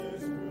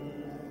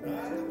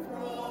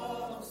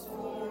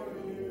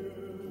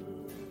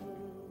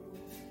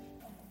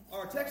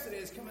text today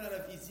is coming out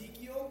of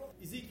Ezekiel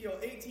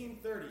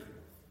 18:30.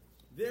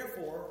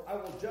 Therefore, I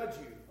will judge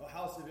you, O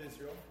house of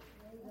Israel,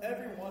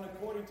 everyone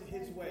according to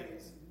his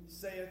ways,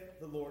 saith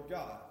the Lord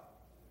God.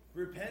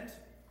 Repent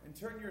and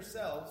turn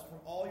yourselves from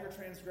all your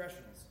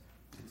transgressions,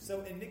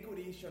 so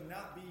iniquity shall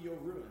not be your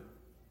ruin.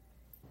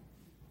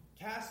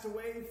 Cast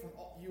away from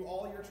you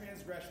all your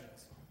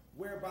transgressions,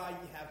 whereby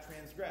ye have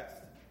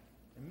transgressed,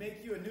 and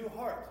make you a new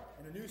heart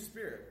and a new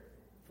spirit.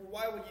 For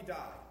why will ye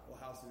die, O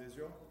house of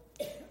Israel?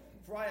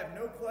 For I have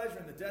no pleasure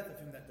in the death of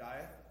him that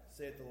dieth,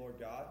 saith the Lord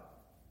God.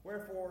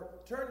 Wherefore,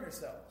 turn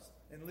yourselves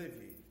and live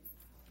ye.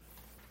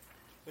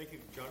 Thank you,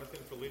 Jonathan,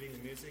 for leading the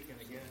music, and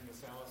again,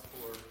 Miss Alice,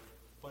 for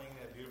playing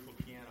that beautiful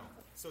piano.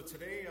 So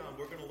today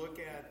we're going to look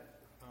at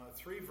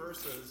 3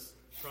 verses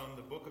from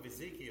the book of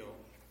Ezekiel.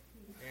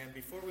 And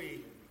before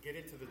we get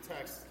into the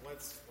text,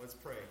 let's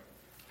pray.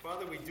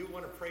 Father, we do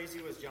want to praise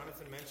you. As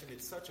Jonathan mentioned,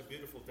 it's such a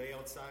beautiful day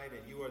outside,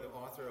 and you are the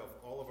author of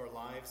all of our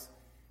lives.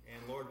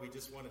 And Lord, we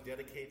just want to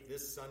dedicate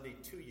this Sunday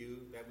to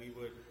you, that we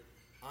would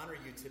honor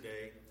you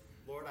today.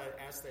 Lord, I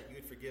ask that you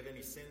would forgive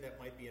any sin that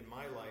might be in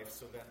my life,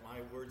 so that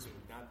my words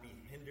would not be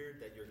hindered,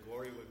 that your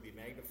glory would be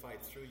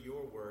magnified through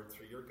your word,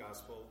 through your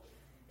gospel.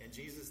 And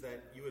Jesus,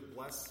 that you would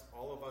bless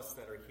all of us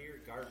that are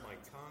here, guard my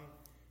tongue,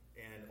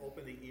 and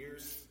open the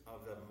ears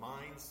of the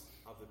minds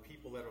of the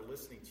people that are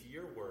listening to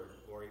your word,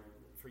 Lord,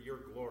 for your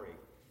glory.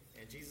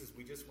 And Jesus,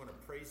 we just want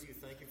to praise you.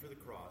 Thank you for the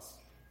cross.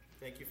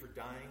 Thank you for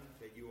dying,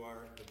 that you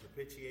are the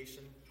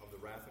propitiation of the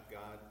wrath of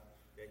God,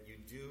 that you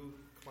do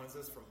cleanse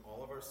us from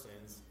all of our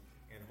sins.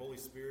 And Holy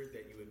Spirit,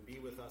 that you would be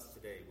with us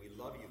today. We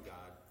love you,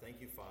 God. Thank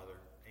you, Father.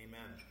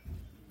 Amen.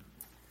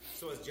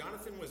 So as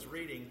Jonathan was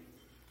reading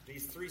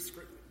these 3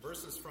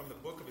 verses from the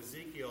book of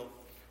Ezekiel,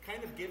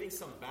 kind of giving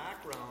some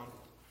background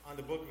on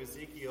the book of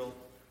Ezekiel,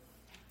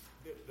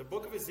 the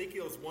book of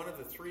Ezekiel is one of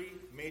the 3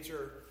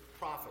 major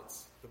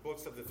prophets, the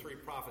books of the 3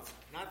 prophets.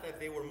 Not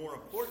that they were more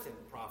important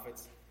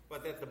prophets,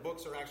 but that the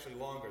books are actually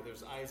longer.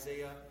 There's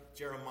Isaiah,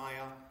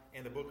 Jeremiah,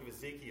 and the book of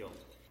Ezekiel.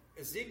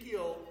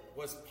 Ezekiel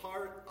was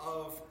part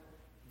of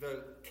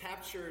the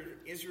captured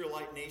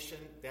Israelite nation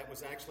that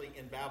was actually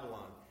in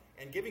Babylon.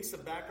 And giving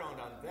some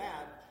background on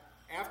that,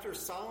 after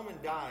Solomon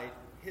died,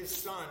 his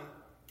son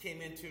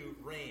came into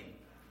reign.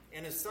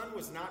 And his son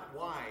was not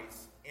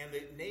wise, and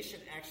the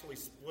nation actually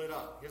split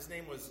up. His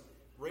name was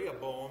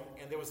Rehoboam,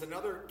 and there was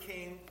another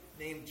king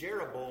named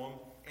Jeroboam,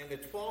 and the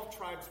 12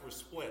 tribes were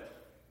split.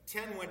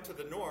 10 went to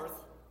the north,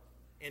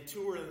 and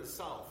 2 were in the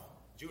south,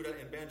 Judah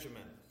and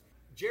Benjamin.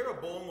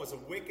 Jeroboam was a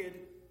wicked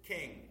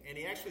king, and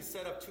he actually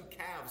set up 2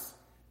 calves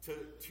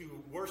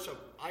to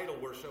worship, idol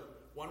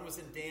worship. One was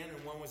in Dan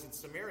and one was in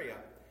Samaria.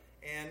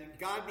 And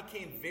God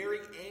became very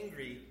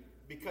angry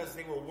because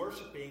they were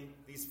worshiping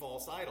these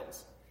false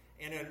idols.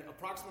 And in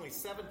approximately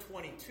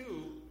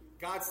 722,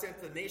 God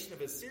sent the nation of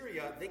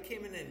Assyria. They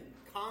came in and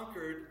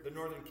conquered the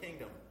northern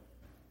kingdom.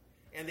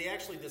 And they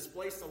actually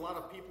displaced a lot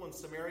of people in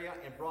Samaria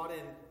and brought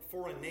in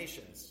foreign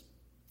nations.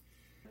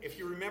 If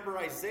you remember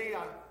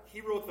Isaiah,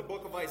 he wrote the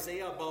book of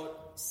Isaiah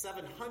about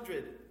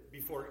 700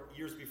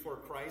 years before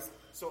Christ.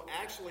 So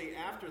actually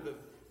after the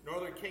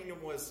northern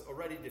kingdom was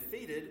already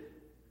defeated.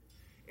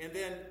 And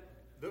then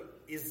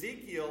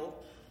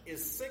Ezekiel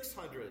is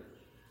 600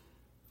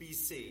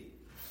 BC.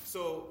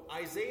 So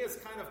Isaiah is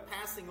kind of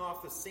passing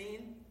off the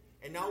scene.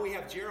 And now we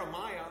have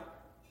Jeremiah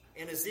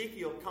and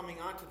Ezekiel coming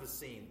onto the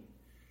scene.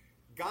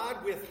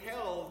 God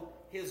withheld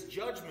his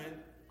judgment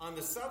on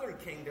the southern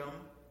kingdom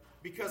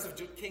because of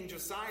King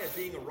Josiah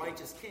being a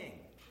righteous king.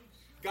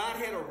 God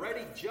had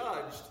already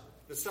judged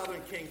the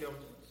southern kingdom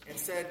and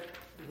said,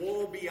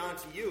 woe be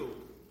unto you.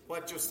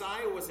 But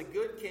Josiah was a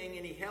good king,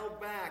 and he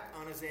held back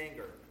on his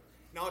anger.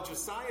 Now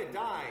Josiah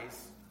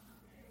dies,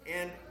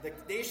 and the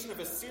nation of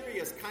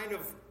Assyria is kind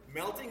of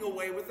melting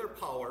away with their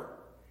power,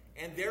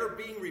 and they're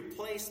being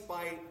replaced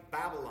by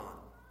Babylon.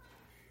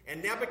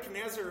 And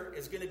Nebuchadnezzar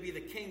is going to be the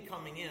king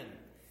coming in.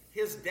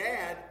 His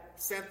dad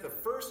sent the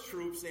first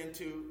troops in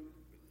to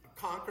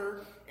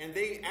conquer, and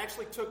they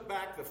actually took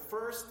back the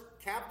first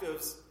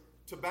captives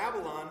to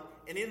Babylon,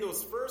 and in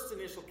those first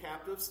initial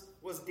captives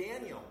was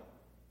Daniel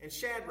and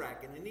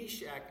Shadrach and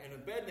Meshach and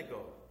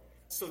Abednego.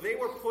 So they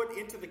were put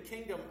into the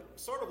kingdom,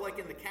 sort of like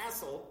in the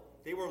castle.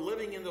 They were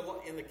living in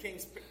the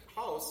king's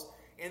house,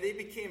 and they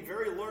became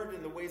very learned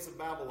in the ways of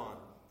Babylon.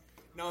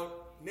 Now,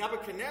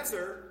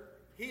 Nebuchadnezzar,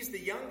 he's the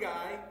young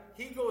guy.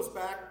 He goes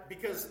back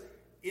because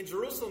in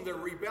Jerusalem they're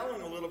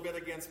rebelling a little bit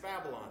against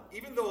Babylon.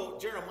 Even though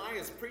Jeremiah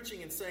is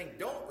preaching and saying,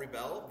 don't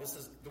rebel, this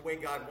is the way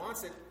God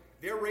wants it,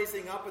 they're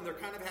raising up and they're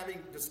kind of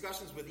having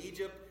discussions with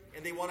Egypt,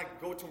 and they want to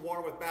go to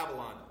war with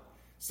Babylon.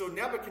 So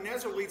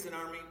Nebuchadnezzar leads an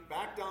army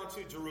back down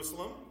to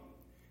Jerusalem,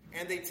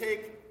 and they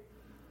take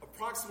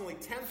approximately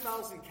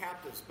 10,000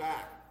 captives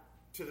back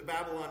to the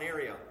Babylon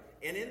area.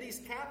 And in these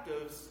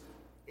captives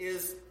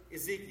is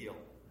Ezekiel.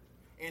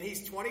 And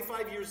he's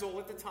 25 years old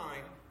at the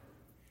time,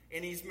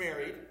 and he's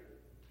married,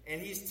 and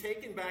he's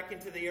taken back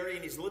into the area,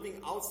 and he's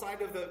living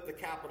outside of the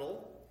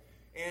capital,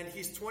 and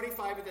he's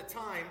 25 at the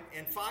time,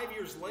 and 5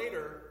 years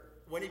later,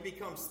 when he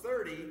becomes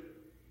 30,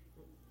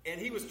 And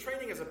he was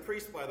training as a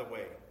priest, by the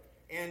way.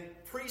 And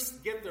priests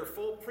get their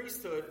full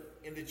priesthood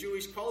in the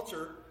Jewish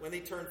culture when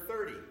they turn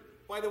 30.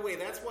 By the way,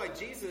 that's why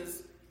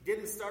Jesus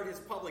didn't start his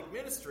public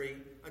ministry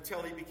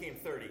until he became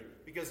 30.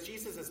 Because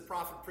Jesus is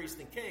prophet, priest,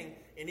 and king,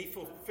 and he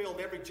fulfilled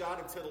every jot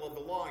and tittle of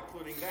the law,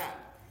 including that.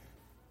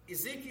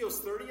 Ezekiel's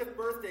 30th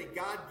birthday,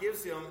 God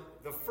gives him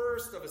the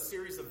first of a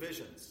series of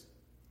visions.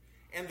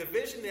 And the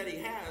vision that he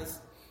has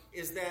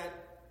is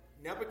that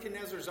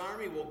Nebuchadnezzar's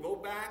army will go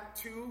back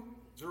to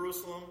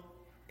Jerusalem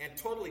and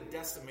totally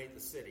decimate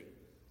the city.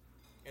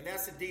 And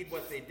that's indeed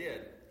what they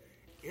did.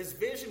 His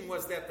vision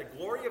was that the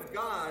glory of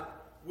God,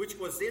 which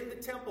was in the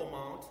Temple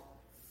Mount,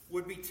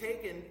 would be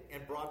taken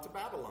and brought to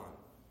Babylon.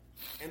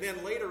 And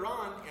then later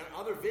on, in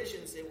other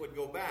visions, it would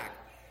go back.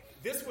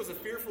 This was a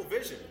fearful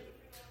vision.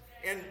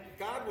 And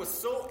God was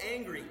so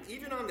angry,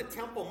 even on the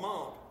Temple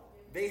Mount,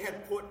 they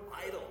had put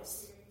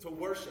idols to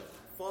worship,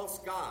 false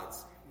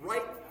gods,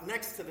 right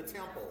next to the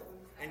temple.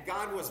 And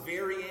God was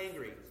very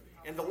angry.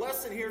 And the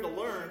lesson here to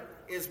learn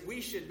is we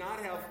should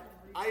not have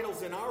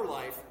idols in our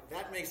life.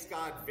 That makes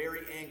God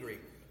very angry.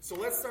 So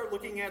let's start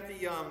looking at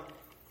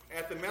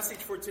the message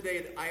for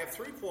today. I have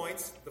 3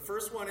 points. The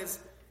first one is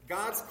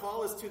God's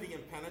call is to the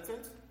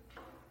impenitent.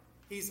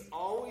 He's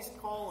always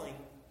calling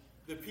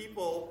the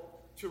people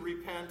to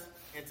repent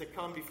and to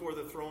come before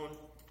the throne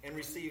and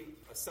receive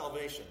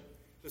salvation.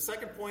 The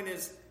second point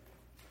is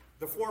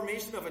the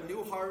formation of a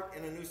new heart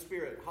and a new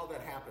spirit, how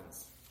that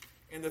happens.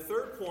 And the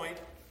third point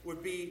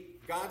would be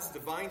God's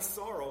divine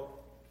sorrow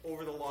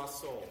over the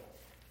lost soul.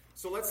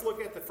 So let's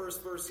look at the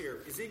first verse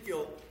here.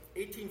 Ezekiel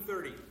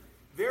 18:30.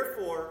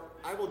 Therefore,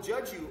 I will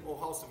judge you, O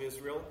house of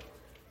Israel,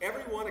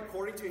 everyone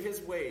according to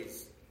his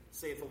ways,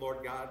 saith the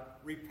Lord God.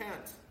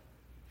 Repent.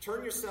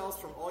 Turn yourselves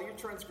from all your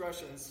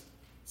transgressions,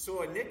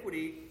 so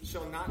iniquity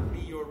shall not be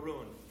your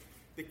ruin.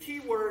 The key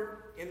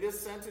word in this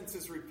sentence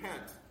is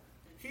repent.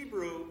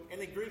 Hebrew,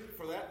 and in Greek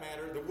for that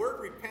matter, the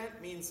word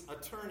repent means a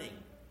turning.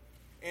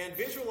 And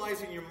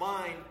visualize in your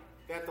mind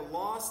that the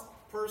lost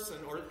person,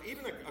 or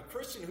even a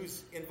Christian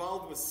who's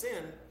involved with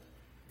sin,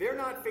 they're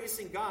not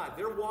facing God.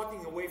 They're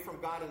walking away from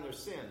God in their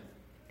sin.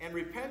 And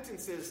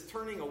repentance is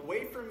turning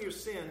away from your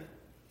sin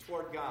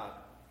toward God.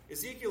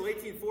 Ezekiel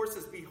 18:4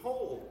 says,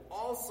 Behold,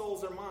 all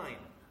souls are mine.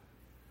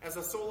 As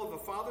the soul of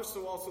the Father,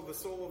 so also the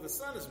soul of the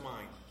Son is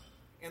mine.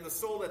 And the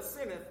soul that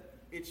sinneth,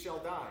 it shall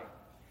die.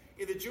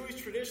 In the Jewish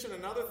tradition,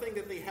 another thing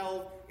that they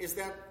held is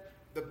that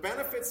the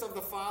benefits of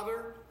the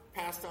Father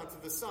passed on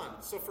to the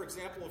Son. So, for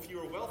example, if you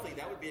were wealthy,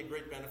 that would be a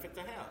great benefit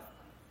to have.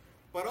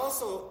 But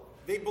also,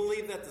 they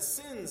believe that the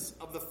sins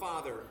of the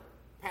Father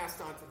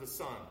passed on to the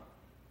Son.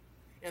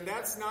 And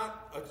that's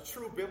not a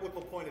true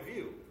biblical point of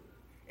view.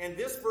 And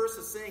this verse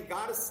is saying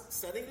God is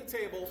setting the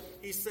table.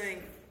 He's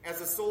saying, as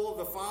the soul of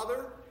the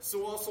Father,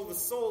 so also the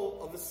soul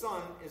of the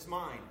Son is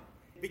mine.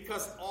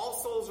 Because all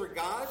souls are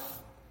God,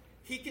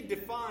 he can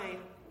define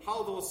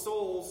how those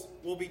souls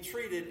will be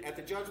treated at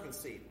the judgment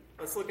seat.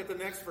 Let's look at the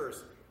next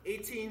verse.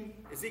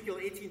 Ezekiel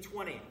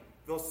 18:20.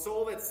 The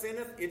soul that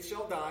sinneth, it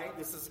shall die.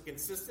 This is a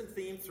consistent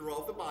theme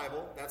throughout the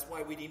Bible. That's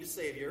why we need a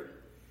Savior.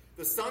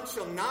 The Son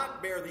shall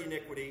not bear the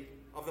iniquity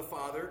of the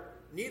Father,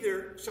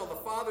 neither shall the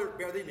Father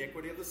bear the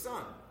iniquity of the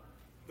Son.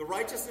 The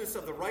righteousness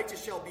of the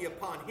righteous shall be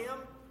upon him,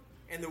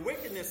 and the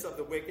wickedness of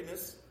the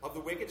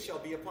wicked shall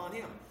be upon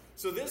him.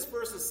 So this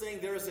verse is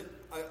saying there is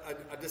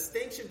a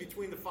distinction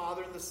between the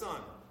Father and the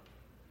Son.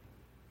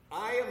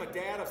 I am a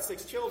dad of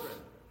 6 children.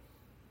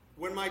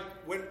 When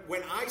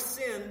I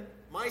sin,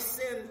 my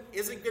sin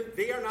isn't good.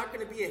 They are not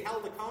going to be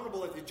held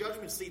accountable at the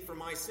judgment seat for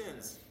my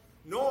sins.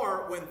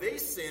 Nor, when they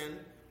sin,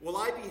 will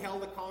I be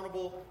held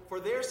accountable for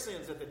their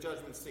sins at the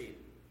judgment seat.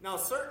 Now,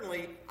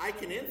 certainly, I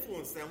can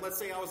influence them. Let's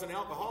say I was an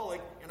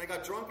alcoholic and I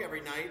got drunk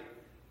every night.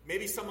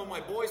 Maybe some of my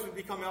boys would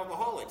become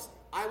alcoholics.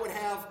 I would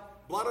have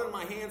blood on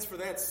my hands for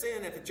that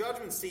sin at the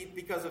judgment seat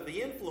because of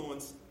the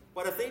influence.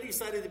 But if they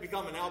decided to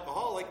become an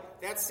alcoholic,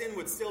 that sin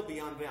would still be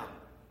on them.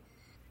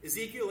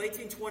 Ezekiel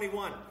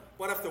 18:21.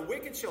 But if the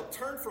wicked shall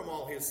turn from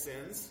all his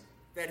sins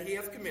that he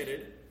hath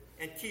committed,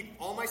 and keep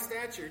all my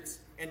statutes,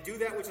 and do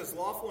that which is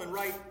lawful and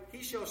right,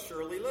 he shall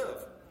surely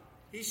live.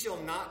 He shall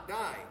not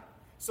die.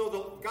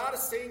 So God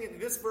is saying in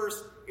this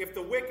verse, if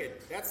the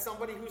wicked, that's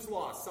somebody who's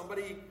lost,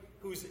 somebody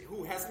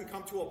who hasn't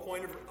come to a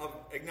point of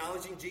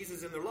acknowledging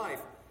Jesus in their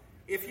life,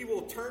 if he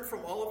will turn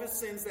from all of his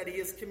sins that he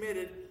has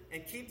committed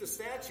and keep the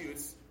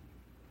statutes,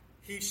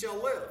 he shall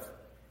live.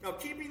 Now,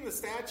 keeping the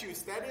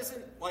statutes, that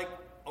isn't like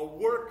a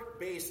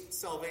work-based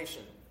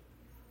salvation.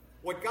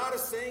 What God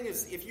is saying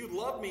is, if you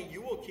love me,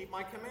 you will keep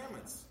my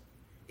commandments.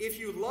 If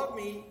you love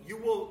me, you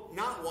will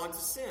not want to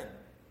sin.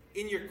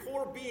 In your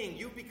core being,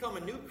 you become a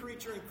new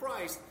creature in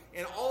Christ,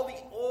 and all the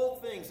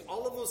old things,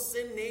 all of those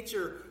sin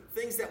nature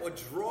things that would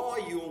draw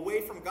you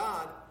away from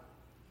God,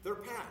 they're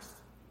past.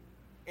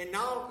 And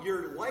now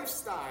your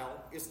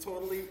lifestyle is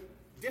totally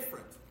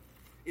different.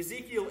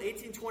 Ezekiel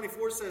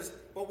 18:24 says,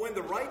 But when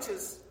the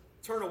righteous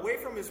turn away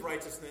from his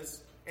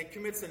righteousness and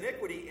commits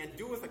iniquity and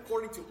doeth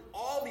according to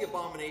all the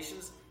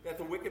abominations that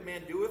the wicked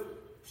man doeth,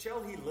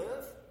 shall he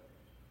live?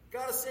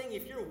 God is saying,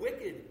 if you're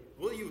wicked,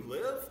 will you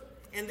live?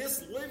 And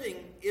this living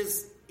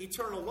is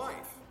eternal life.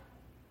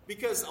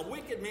 Because a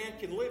wicked man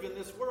can live in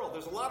this world.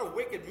 There's a lot of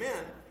wicked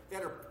men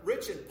that are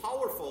rich and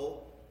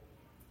powerful,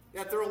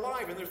 that they're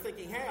alive and they're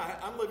thinking, hey,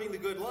 I'm living the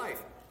good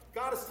life.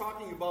 God is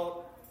talking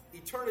about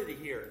eternity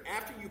here,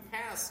 after you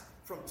pass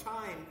from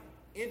time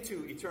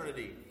into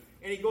eternity.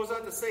 And he goes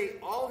on to say,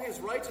 all his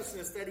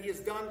righteousness that he has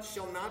done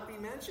shall not be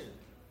mentioned.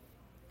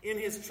 In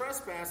his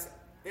trespass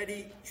that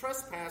he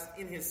trespassed,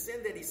 in his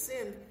sin that he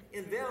sinned,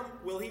 in them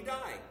will he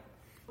die.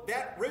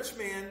 That rich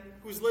man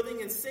who's living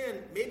in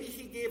sin, maybe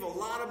he gave a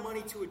lot of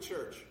money to a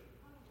church.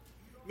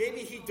 Maybe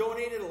he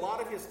donated a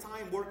lot of his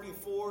time working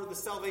for the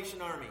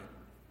Salvation Army.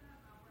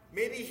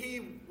 Maybe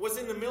he was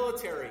in the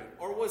military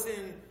or was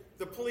in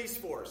the police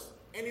force,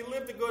 and he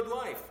lived a good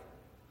life.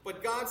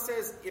 But God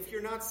says, if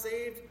you're not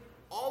saved,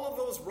 all of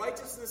those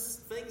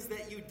righteousness things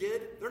that you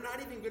did, they're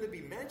not even going to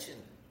be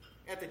mentioned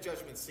at the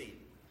judgment seat.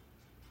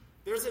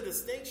 There's a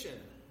distinction.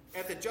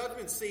 At the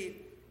judgment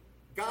seat,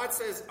 God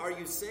says, are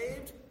you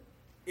saved?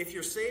 If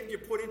you're saved, you're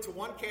put into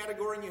one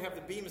category and you have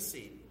the bema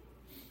seat.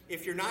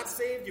 If you're not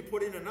saved, you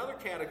put in another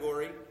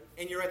category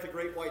and you're at the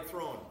great white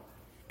throne.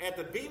 At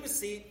the bema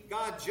seat,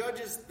 God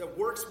judges the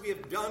works we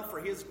have done for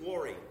his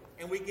glory,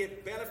 and we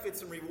get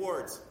benefits and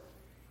rewards.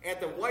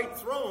 At the white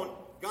throne,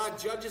 God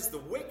judges the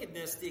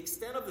wickedness, the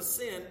extent of the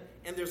sin,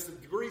 and there's the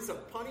degrees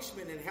of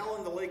punishment in hell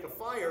and the lake of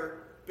fire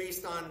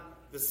based on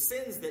the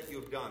sins that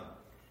you've done.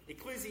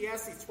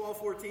 Ecclesiastes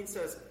 12:14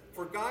 says,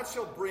 for God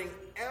shall bring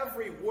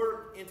every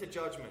work into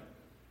judgment,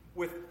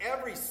 with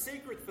every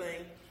secret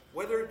thing,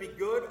 whether it be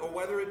good or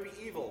whether it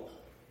be evil.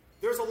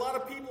 There's a lot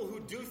of people who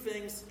do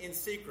things in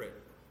secret.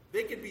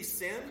 They could be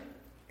sin,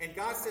 and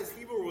God says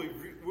he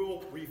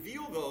will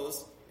reveal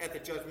those at the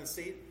judgment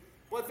seat.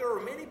 But there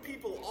are many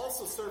people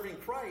also serving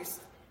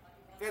Christ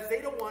that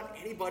they don't want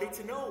anybody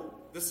to know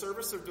the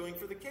service they're doing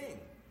for the King.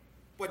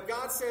 But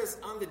God says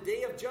on the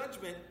day of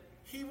judgment,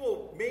 he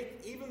will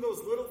make even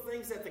those little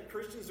things that the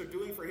Christians are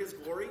doing for his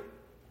glory,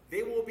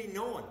 they will be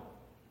known.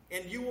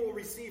 And you will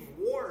receive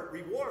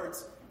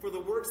rewards for the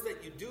works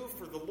that you do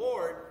for the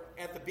Lord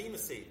at the bema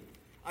seat.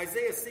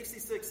 Isaiah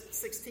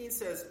 66:16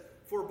 says,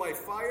 for by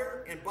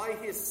fire and by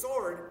his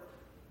sword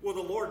will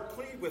the Lord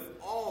plead with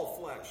all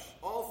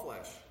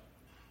flesh.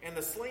 And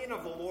the slain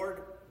of the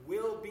Lord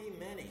will be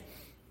many.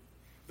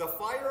 The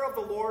fire of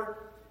the Lord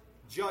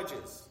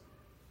judges.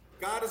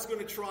 God is going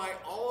to try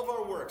all of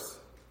our works.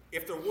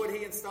 If they're wood,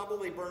 hay, and stubble,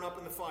 they burn up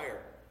in the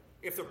fire.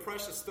 If they're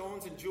precious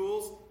stones and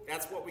jewels,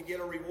 that's what we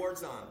get our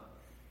rewards on.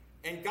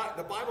 And God,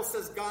 the Bible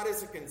says God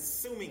is a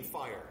consuming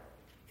fire.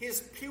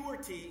 His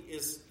purity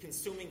is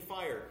consuming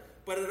fire.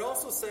 But it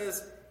also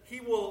says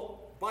he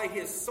will, by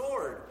his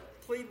sword,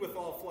 plead with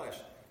all flesh.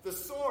 The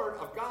sword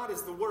of God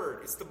is the Word.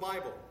 It's the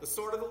Bible. The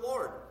sword of the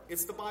Lord.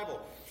 It's the Bible.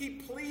 He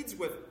pleads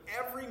with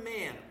every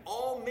man,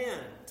 all men,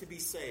 to be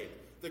saved.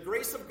 The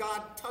grace of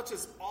God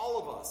touches all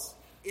of us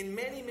in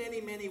many, many,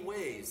 many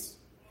ways.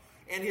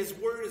 And his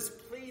word is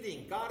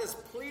pleading. God is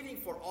pleading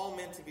for all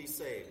men to be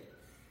saved.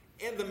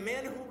 And the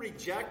men who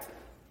reject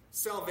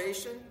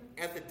salvation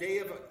at the day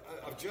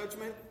of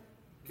judgment,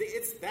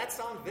 that's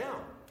on them.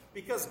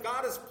 Because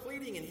God is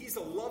pleading, and he's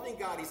a loving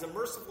God. He's a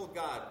merciful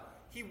God.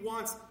 He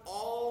wants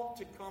all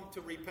to come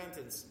to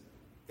repentance,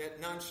 that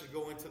none should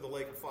go into the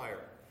lake of fire.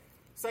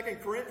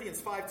 2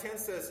 Corinthians 5:10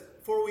 says,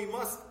 for we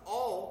must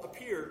all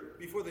appear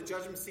before the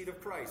judgment seat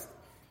of Christ.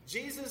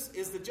 Jesus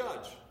is the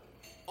judge.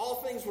 All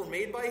things were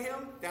made by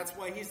him. That's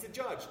why he's the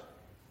judge.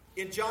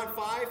 In John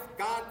 5,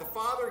 God the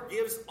Father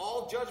gives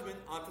all judgment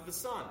unto the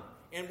Son.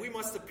 And we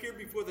must appear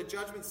before the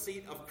judgment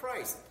seat of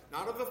Christ.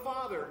 Not of the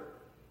Father,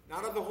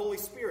 not of the Holy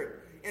Spirit.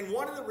 And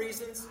one of the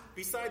reasons,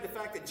 beside the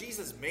fact that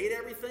Jesus made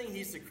everything,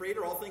 he's the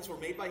creator, all things were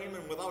made by him,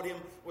 and without him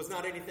was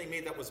not anything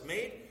made that was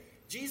made,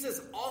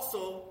 Jesus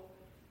also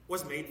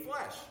was made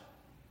flesh.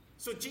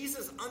 So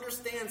Jesus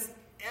understands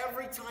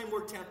every time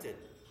we're tempted.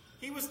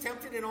 He was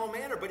tempted in all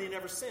manner, but he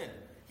never sinned.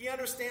 He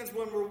understands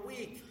when we're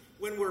weak,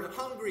 when we're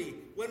hungry,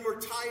 when we're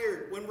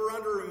tired, when we're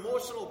under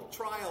emotional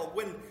trial,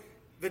 when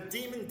the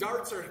demon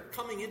darts are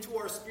coming into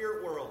our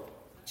spirit world.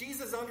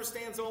 Jesus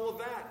understands all of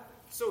that.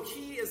 So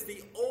he is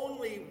the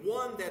only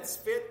one that's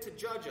fit to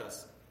judge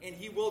us, and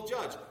he will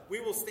judge. We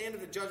will stand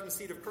at the judgment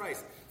seat of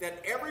Christ,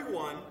 that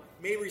everyone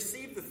may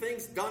receive the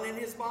things done in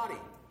his body.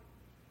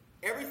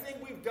 Everything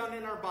we've done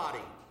in our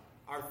body,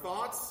 our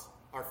thoughts,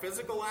 our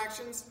physical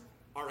actions,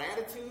 our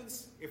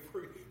attitudes, if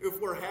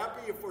we're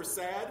happy, if we're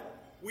sad,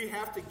 we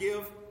have to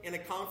give an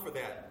account for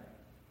that.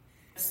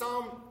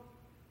 Psalm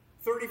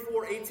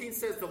 34:18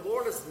 says, the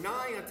Lord is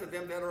nigh unto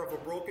them that are of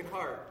a broken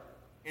heart,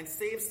 and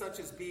save such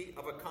as be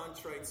of a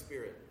contrite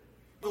spirit.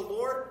 The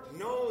Lord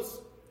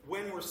knows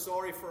when we're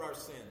sorry for our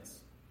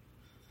sins.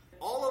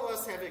 All of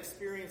us have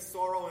experienced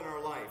sorrow in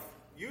our life.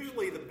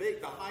 Usually the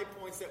high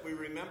points that we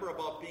remember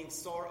about being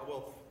sorrow,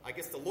 well, I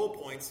guess the low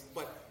points,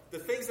 but the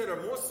things that are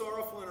most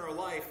sorrowful in our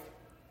life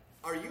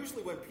are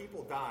usually when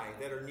people die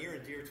that are near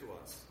and dear to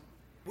us.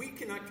 We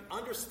can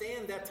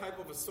understand that type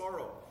of a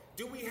sorrow.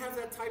 Do we have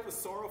that type of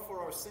sorrow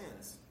for our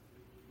sins?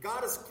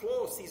 God is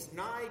close. He's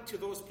nigh to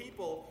those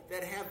people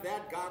that have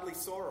that godly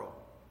sorrow.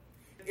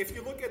 If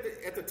you look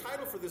at the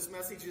title for this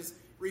message is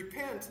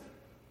Repent,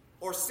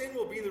 or Sin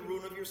Will Be the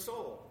Ruin of Your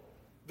Soul.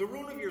 The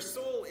ruin of your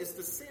soul is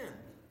the sin.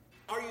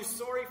 Are you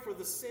sorry for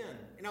the sin?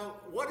 Now,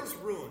 what is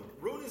ruin?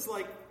 Ruin is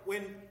like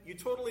when you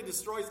totally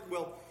destroy,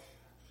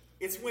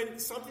 it's when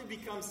something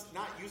becomes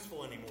not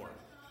useful anymore.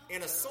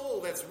 And a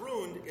soul that's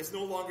ruined is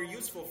no longer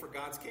useful for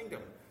God's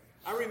kingdom.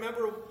 I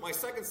remember my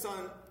second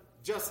son,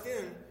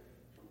 Justin,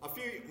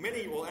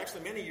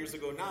 many years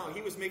ago now,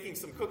 he was making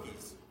some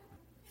cookies.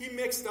 He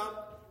mixed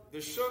up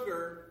the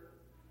sugar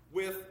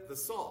with the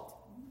salt.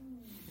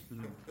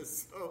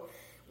 So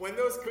when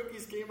those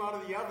cookies came out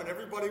of the oven,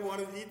 everybody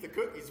wanted to eat the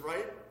cookies,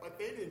 right? But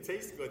they didn't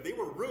taste good. They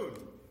were ruined.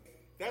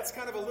 That's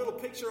kind of a little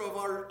picture of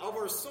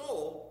our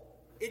soul.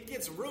 It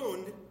gets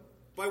ruined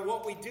by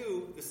what we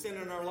do, the sin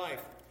in our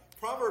life.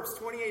 Proverbs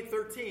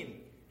 28:13.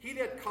 He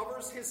that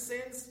covers his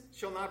sins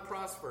shall not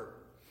prosper,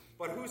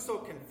 but whoso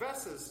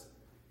confesses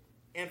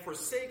and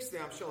forsakes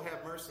them shall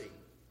have mercy.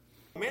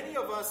 Many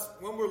of us,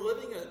 when we're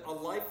living a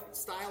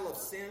lifestyle of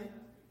sin,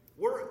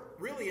 we're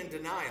really in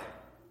denial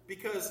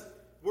because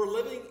we're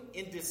living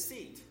in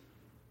deceit.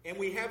 And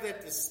we have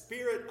that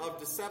spirit of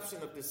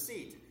deception, of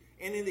deceit.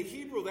 And in the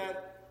Hebrew,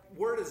 that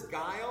word is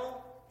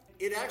guile.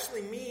 It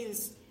actually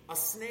means a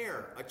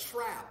snare, a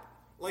trap.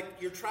 Like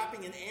you're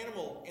trapping an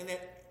animal, and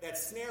that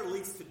snare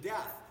leads to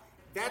death.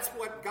 That's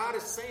what God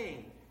is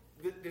saying.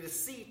 The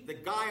deceit, the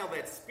guile,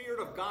 that spirit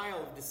of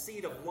guile,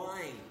 deceit, of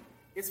lying.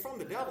 It's from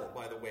the devil,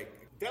 by the way.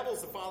 The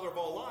devil's the father of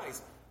all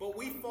lies. But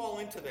we fall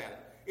into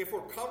that. If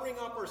we're covering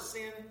up our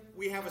sin,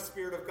 we have a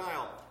spirit of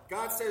guile.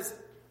 God says,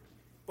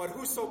 but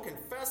whoso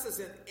confesses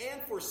it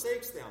and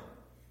forsakes them.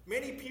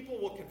 Many people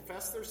will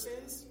confess their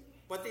sins,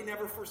 but they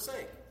never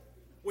forsake.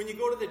 When you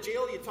go to the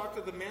jail, you talk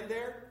to the men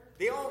there,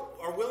 they all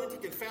are willing to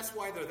confess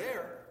why they're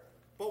there.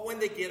 But when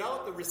they get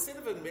out, the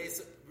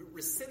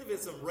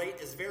recidivism rate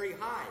is very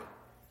high.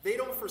 They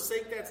don't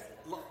forsake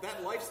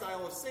that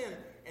lifestyle of sin,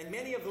 and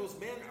many of those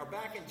men are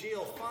back in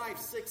jail 5,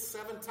 6,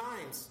 7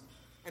 times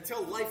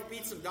until life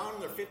beats them down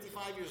and they're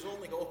 55 years old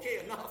and they go, okay,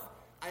 enough.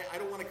 I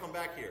don't want to come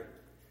back here.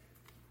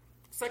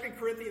 2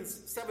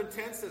 Corinthians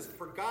 7:10 says,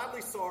 for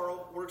godly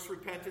sorrow works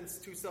repentance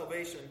to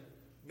salvation,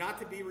 not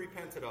to be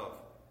repented of.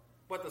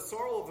 But the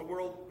sorrow of the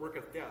world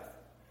worketh death.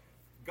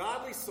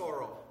 Godly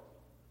sorrow,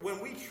 when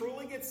we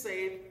truly get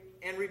saved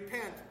and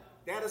repent,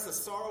 that is a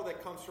sorrow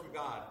that comes from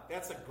God.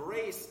 That's a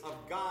grace of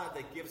God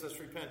that gives us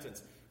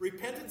repentance.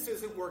 Repentance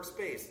isn't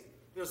works-based.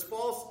 There's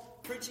false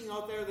preaching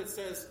out there that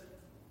says,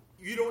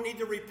 you don't need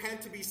to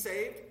repent to be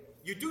saved.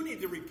 You do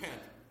need to repent.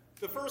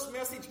 The first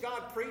message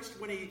God preached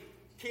when he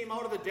came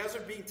out of the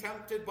desert being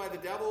tempted by the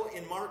devil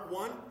in Mark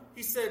 1,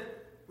 he said,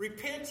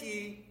 repent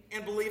ye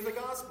and believe the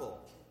gospel.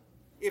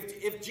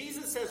 If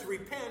Jesus says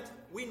repent,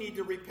 we need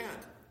to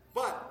repent.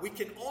 But we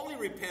can only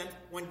repent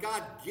when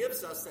God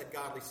gives us that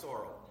godly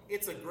sorrow.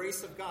 It's a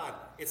grace of God.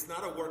 It's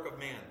not a work of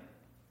man.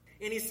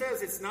 And he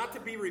says it's not to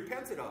be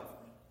repented of.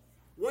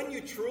 When you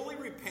truly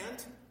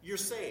repent, you're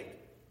saved.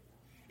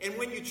 And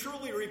when you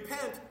truly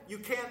repent, you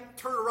can't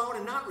turn around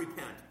and not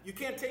repent. You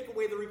can't take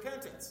away the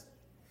repentance.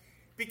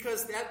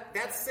 Because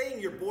that's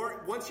saying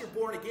once you're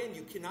born again,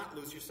 you cannot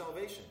lose your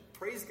salvation.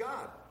 Praise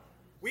God.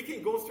 We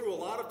can go through a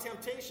lot of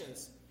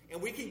temptations, and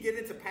we can get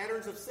into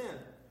patterns of sin.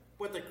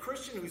 But the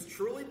Christian who's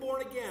truly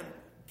born again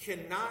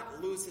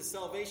cannot lose his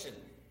salvation.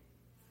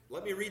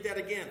 Let me read that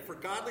again. For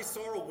godly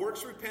sorrow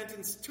works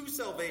repentance to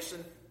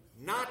salvation,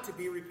 not to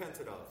be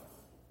repented of.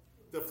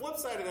 The flip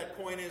side of that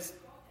coin is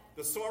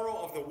the sorrow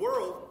of the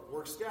world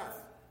works death.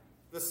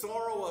 The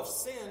sorrow of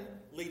sin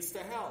leads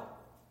to hell.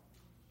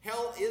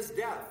 Hell is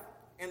death,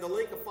 and the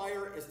lake of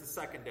fire is the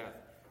second death.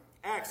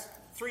 Acts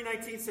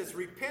 3:19 says,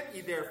 repent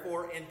ye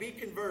therefore and be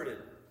converted.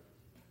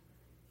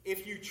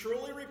 If you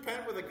truly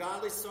repent with a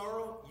godly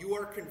sorrow, you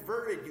are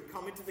converted. You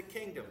come into the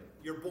kingdom.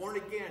 You're born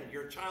again.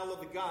 You're a child of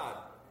the God.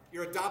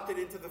 You're adopted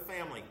into the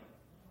family.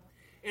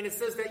 And it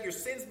says that your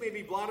sins may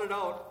be blotted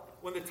out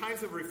when the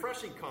times of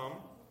refreshing come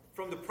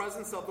from the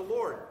presence of the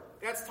Lord.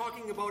 That's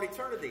talking about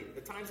eternity,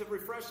 the times of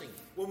refreshing,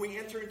 when we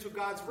enter into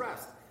God's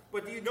rest.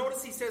 But do you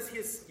notice he says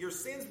your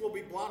sins will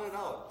be blotted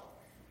out?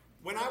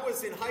 When I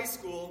was in high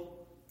school,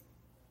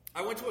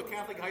 I went to a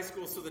Catholic high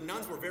school, so the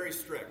nuns were very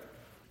strict.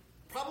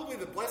 Probably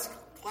the best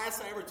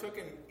class I ever took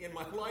in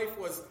my life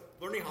was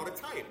learning how to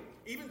type.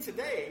 Even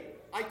today,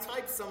 I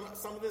typed some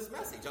of this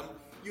message.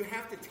 You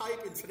have to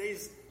type in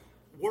today's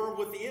world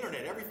with the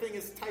internet. Everything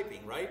is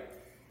typing, right?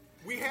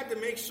 We had to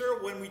make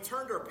sure when we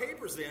turned our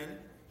papers in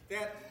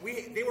that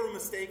they were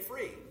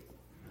mistake-free.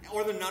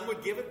 Or the nun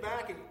would give it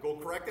back and go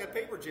correct that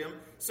paper, Jim.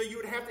 So you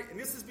would have to, and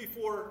this is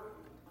before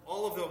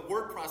all of the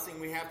word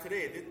processing we have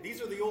today.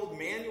 These are the old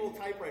manual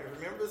typewriters.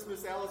 Remember this,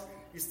 Miss Alice?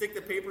 You stick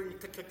the paper and you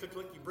click, click, click,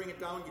 click. You bring it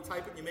down, you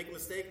type it, you make a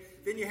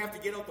mistake. Then you have to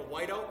get out the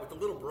whiteout with the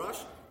little brush.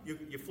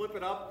 You flip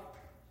it up,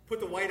 put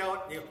the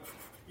whiteout,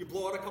 you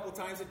blow it a couple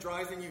times, it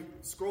dries, and you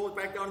scroll it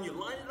back down, and you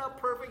line it up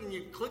perfect, and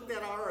you click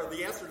that R or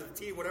the S or the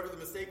T, whatever the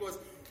mistake was.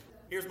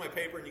 Here's my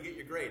paper, and you get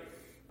your grade.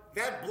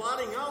 That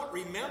blotting out,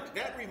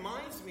 that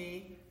reminds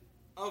me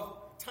of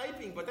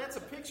typing, but that's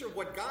a picture of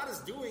what God is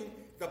doing.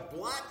 The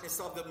blackness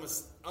of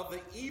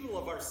the evil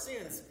of our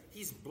sins,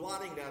 he's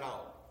blotting that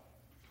out.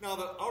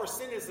 Now, our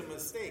sin is a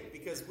mistake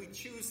because we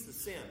choose to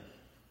sin.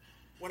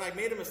 When I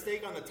made a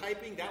mistake on the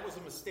typing, that was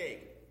a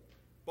mistake.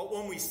 But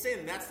when we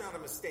sin, that's not a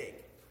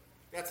mistake.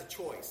 That's a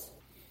choice.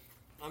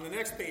 On the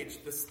next page,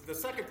 the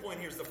second point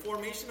here is the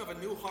formation of a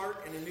new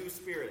heart and a new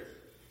spirit.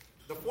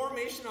 The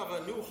formation of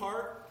a new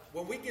heart,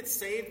 when we get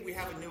saved, we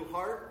have a new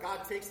heart.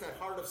 God takes that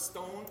heart of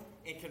stone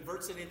and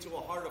converts it into a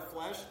heart of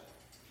flesh.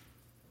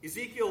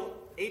 Ezekiel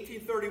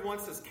 18:31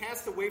 says,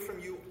 "Cast away from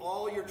you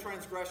all your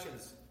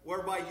transgressions,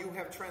 whereby you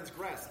have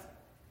transgressed,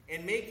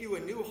 and make you a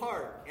new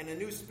heart and a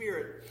new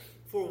spirit.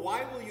 For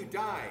why will you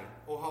die,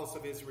 O house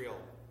of Israel?"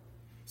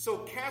 So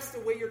cast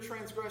away your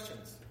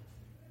transgressions.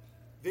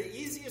 The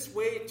easiest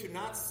way to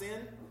not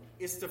sin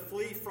is to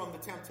flee from the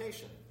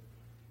temptation.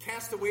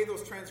 Cast away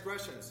those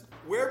transgressions,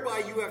 whereby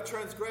you have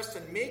transgressed,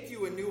 and make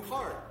you a new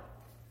heart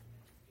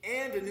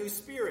and a new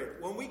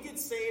spirit. When we get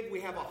saved,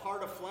 we have a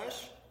heart of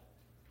flesh.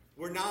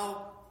 We're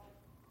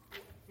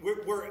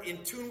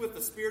in tune with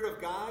the Spirit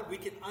of God. We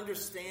can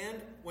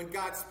understand when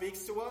God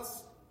speaks to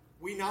us.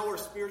 We now are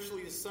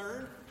spiritually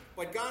discerned.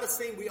 But God is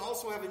saying we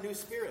also have a new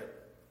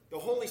spirit. The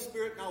Holy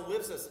Spirit now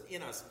lives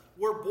in us.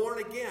 We're born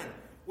again.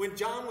 When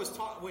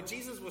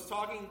Jesus was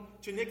talking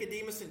to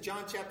Nicodemus in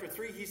John chapter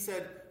 3, he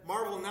said,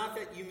 "Marvel not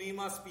that you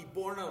must be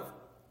born of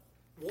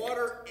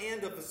water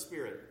and of the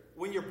Spirit."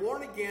 When you're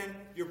born again,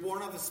 you're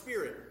born of the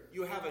Spirit.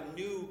 You have a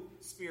new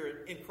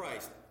spirit in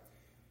Christ.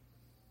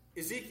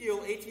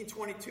 Ezekiel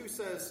 18:22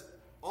 says,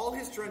 "All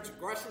his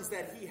transgressions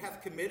that he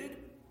hath committed,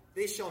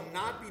 they shall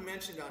not be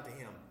mentioned unto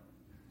him.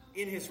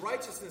 In his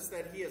righteousness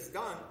that he has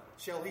done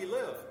shall he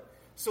live."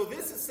 So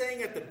this is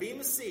saying at the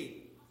Bema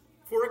seat,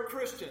 for a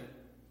Christian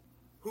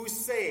who's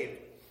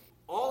saved,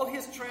 all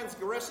his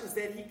transgressions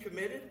that he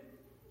committed,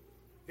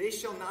 they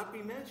shall not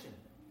be mentioned.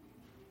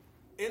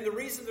 And the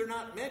reason they're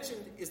not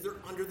mentioned is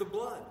they're under the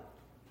blood.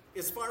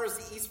 As far as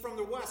the east from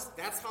the west,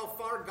 that's how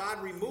far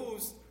God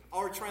removes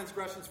our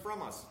transgressions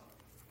from us.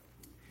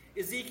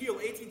 Ezekiel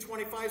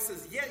 18:25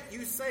 says, "Yet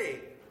you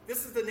say,"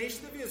 this is the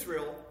nation of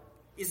Israel,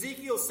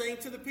 Ezekiel saying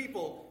to the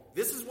people,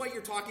 this is what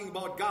you're talking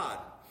about God.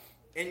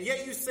 "And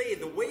yet you say,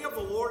 the way of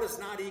the Lord is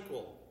not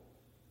equal.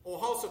 O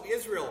house of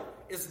Israel,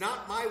 is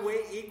not my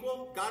way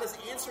equal?" God is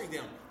answering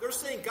them. They're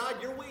saying,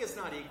 "God, your way is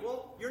not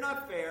equal. You're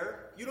not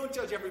fair. You don't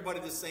judge everybody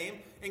the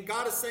same." And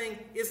God is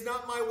saying, "Is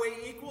not my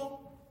way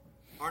equal?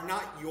 Are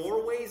not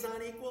your ways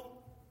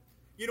unequal?"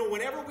 You know,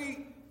 whenever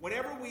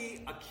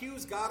we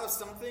accuse God of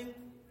something,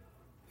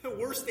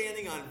 we're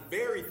standing on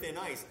very thin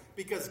ice,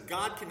 because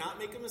God cannot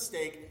make a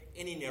mistake,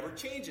 and he never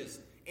changes.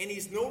 And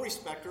he's no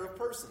respecter of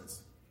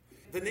persons.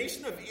 The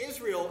nation of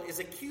Israel is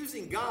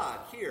accusing God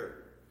here.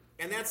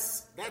 And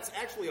that's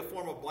actually a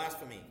form of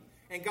blasphemy.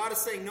 And God is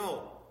saying,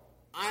 "No,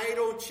 I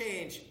don't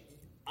change.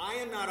 I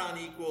am not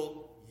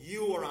unequal.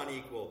 You are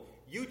unequal.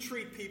 You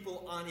treat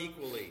people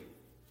unequally."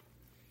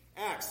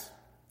 Acts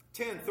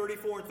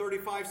 10:34 and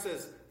 35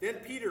 says, "Then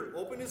Peter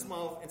opened his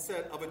mouth and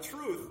said, Of a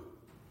truth,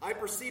 I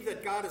perceive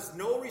that God is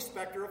no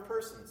respecter of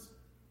persons."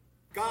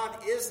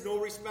 God is no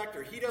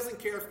respecter. He doesn't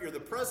care if you're the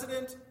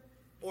president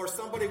or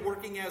somebody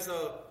working in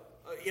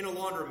a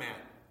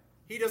laundromat.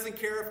 He doesn't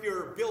care if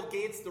you're Bill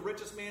Gates, the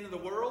richest man in the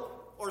world,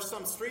 or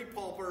some street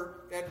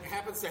pauper that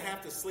happens to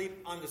have to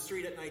sleep on the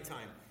street at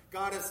nighttime.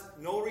 God is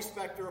no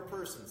respecter of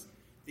persons.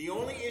 The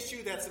only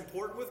issue that's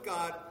important with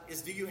God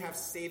is, do you have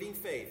saving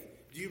faith?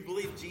 Do you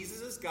believe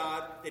Jesus is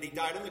God, that he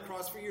died on the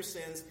cross for your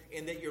sins,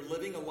 and that you're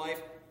living a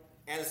life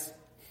as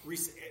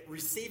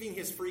receiving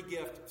his free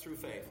gift through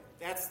faith?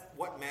 That's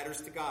what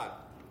matters to God.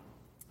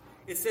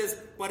 It says,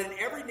 "But in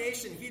every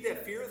nation he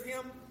that feareth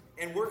him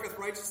and worketh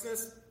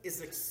righteousness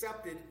is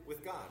accepted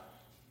with God."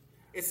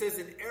 It says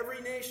in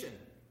every nation.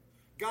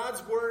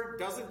 God's word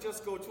doesn't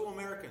just go to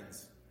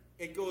Americans.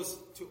 It goes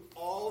to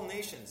all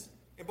nations.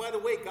 And by the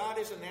way, God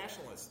is a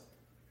nationalist,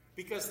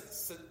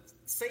 because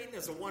Satan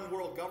is a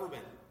one-world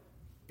government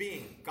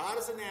being. God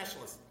is a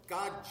nationalist.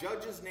 God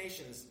judges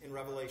nations in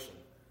Revelation.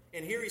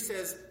 And here he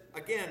says,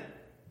 again,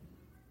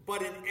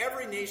 "But in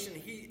every nation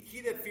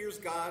he that fears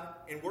God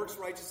and works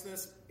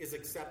righteousness is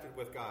accepted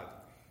with God."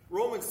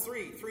 Romans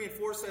 3 and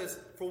 4 says,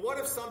 "For what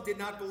if some did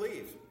not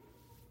believe?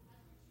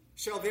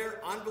 Shall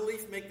their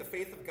unbelief make the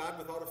faith of God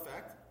without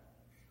effect?"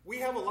 We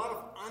have a lot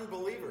of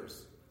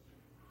unbelievers.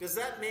 Does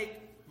that make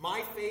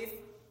my faith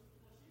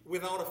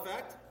without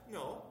effect?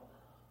 No.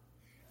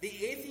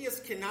 The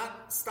atheist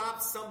cannot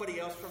stop somebody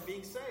else from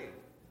being saved.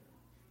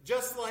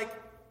 Just like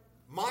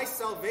my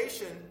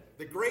salvation,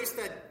 the grace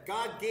that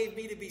God gave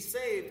me to be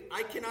saved,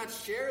 I cannot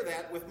share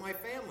that with my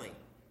family.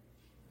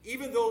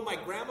 Even though my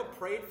grandma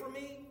prayed for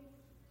me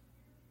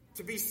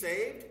to be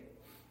saved,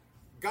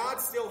 God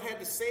still had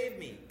to save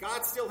me.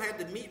 God still had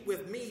to meet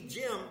with me,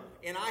 Jim,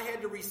 and I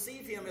had to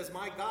receive him as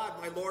my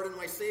God, my Lord, and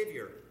my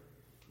Savior.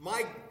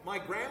 My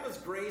grandma's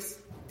grace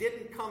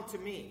didn't come to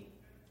me.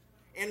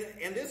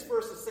 And this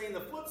verse is saying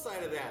the flip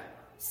side of that.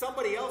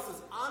 Somebody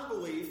else's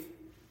unbelief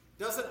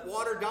doesn't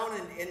water down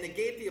and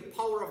negate the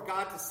power of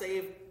God to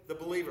save the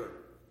believer.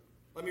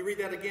 Let me read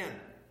that again.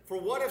 For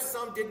what if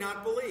some did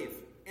not believe?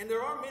 And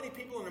there are many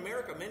people in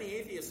America, many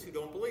atheists who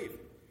don't believe.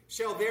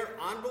 Shall their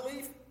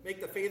unbelief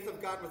make the faith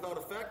of God without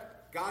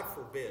effect? God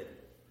forbid.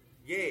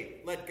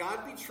 Yea, let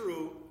God be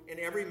true and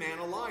every man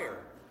a liar.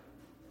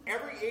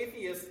 Every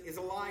atheist is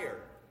a liar.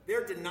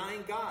 They're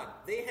denying God.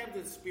 They have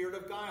the spirit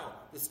of guile,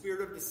 the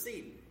spirit of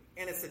deceit.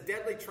 And it's a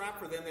deadly trap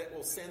for them that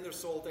will send their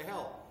soul to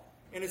hell.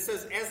 And it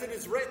says, as it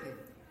is written,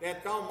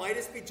 that thou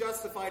mightest be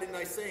justified in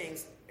thy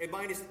sayings, and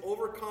mightest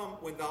overcome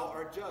when thou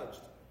art judged.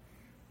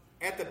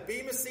 At the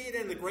Bema seat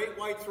and the great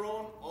white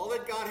throne, all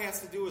that God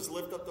has to do is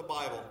lift up the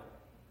Bible.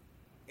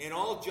 And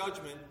all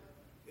judgment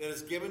that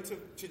is given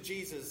to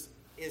Jesus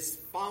is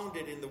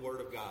founded in the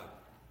Word of God.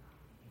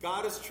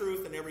 God is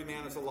truth and every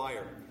man is a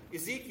liar.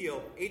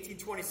 Ezekiel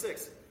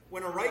 18:26.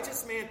 When a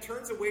righteous man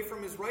turns away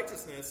from his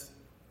righteousness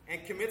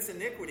and commits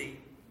iniquity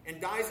and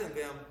dies in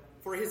them,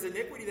 for his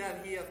iniquity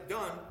that he hath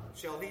done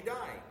shall he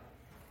die.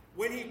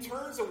 When he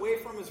turns away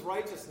from his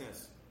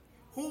righteousness,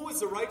 who was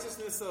the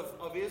righteousness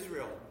of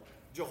Israel?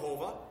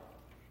 Jehovah.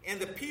 And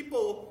the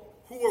people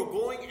who were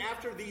going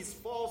after these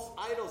false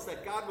idols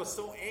that God was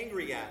so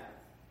angry at,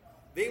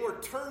 they were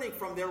turning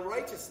from their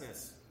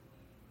righteousness.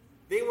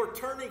 They were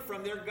turning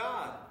from their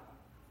God.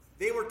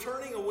 They were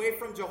turning away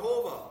from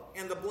Jehovah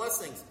and the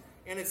blessings.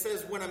 And it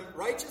says, when a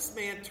righteous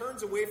man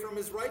turns away from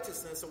his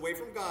righteousness, away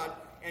from God,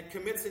 and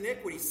commits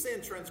iniquity,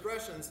 sin,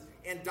 transgressions,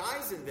 and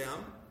dies in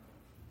them,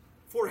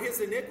 for his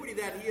iniquity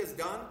that he has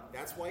done,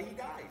 that's why he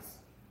dies.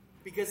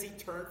 Because he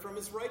turned from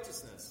his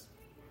righteousness.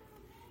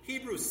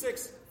 Hebrews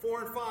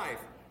 6:4-5.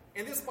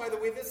 And this, by the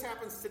way, this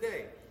happens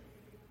today.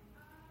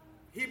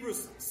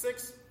 Hebrews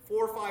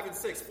 6:4,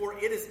 5-6. For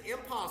it is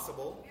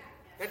impossible.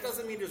 That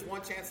doesn't mean there's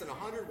one chance in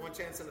 100, one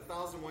chance in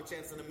 1,000, one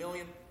chance in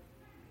 1,000,000.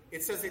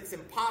 It says it's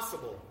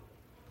impossible.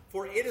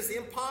 For it is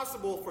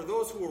impossible for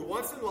those who were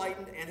once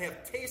enlightened and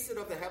have tasted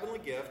of the heavenly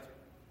gift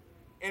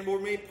and were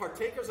made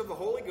partakers of the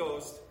Holy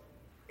Ghost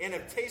and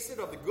have tasted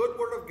of the good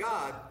word of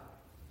God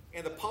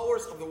and the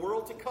powers of the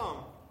world to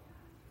come,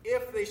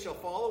 if they shall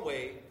fall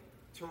away,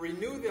 to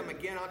renew them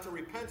again unto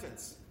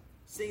repentance,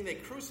 seeing they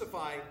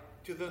crucify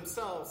to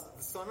themselves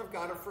the Son of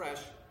God afresh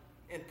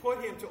and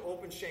put him to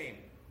open shame.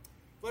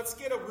 Let's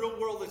get a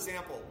real-world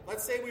example.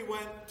 Let's say we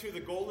went to the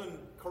Golden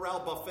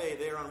Corral Buffet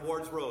there on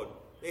Wards Road.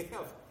 They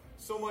have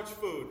so much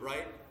food,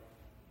 right?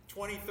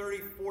 20, 30,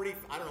 40,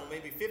 I don't know,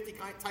 maybe 50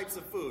 types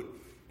of food.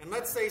 And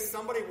let's say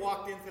somebody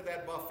walked into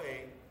that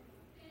buffet.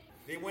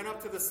 They went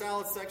up to the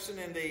salad section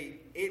and they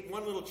ate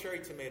one little cherry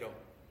tomato.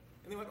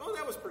 And they went, oh,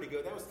 that was pretty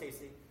good. That was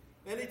tasty.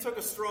 Then they took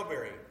a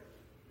strawberry.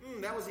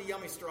 That was a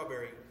yummy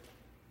strawberry.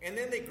 And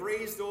then they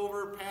grazed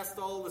over past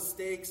all the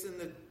steaks and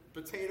the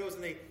potatoes,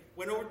 and they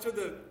went over to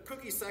the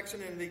cookie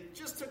section and they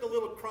just took a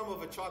little crumb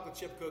of a chocolate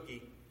chip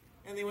cookie.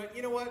 And they went,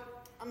 you know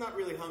what? I'm not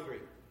really hungry.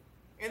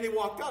 And they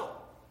walked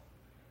out.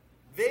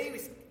 They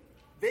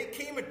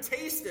came and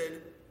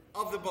tasted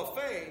of the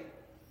buffet,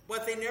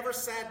 but they never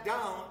sat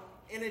down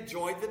and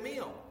enjoyed the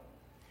meal.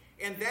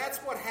 And that's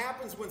what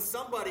happens when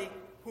somebody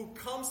who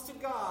comes to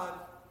God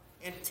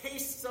and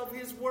tastes of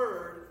his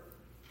word,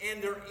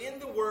 and they're in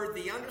the word,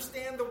 they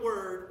understand the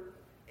word,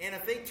 and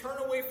if they turn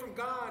away from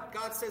God,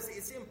 God says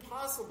it's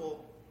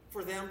impossible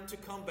for them to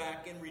come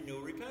back and renew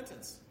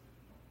repentance.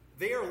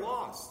 They are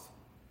lost.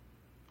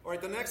 All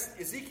right, the next,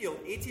 Ezekiel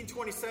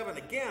 18:27.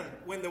 Again,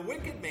 when the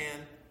wicked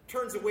man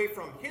turns away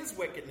from his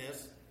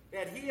wickedness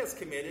that he has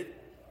committed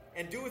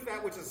and doeth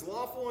that which is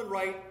lawful and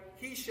right,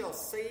 he shall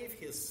save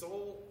his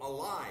soul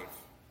alive.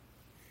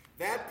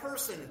 That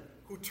person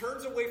who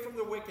turns away from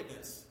the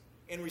wickedness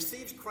and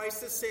receives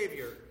Christ as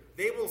Savior,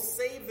 they will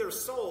save their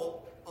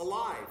soul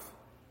alive.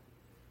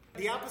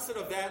 The opposite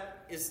of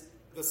that is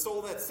the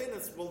soul that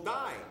sinneth will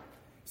die.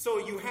 So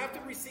you have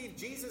to receive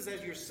Jesus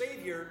as your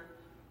Savior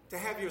to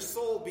have your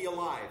soul be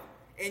alive.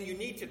 And you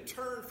need to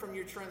turn from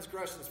your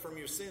transgressions, from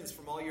your sins,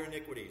 from all your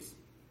iniquities.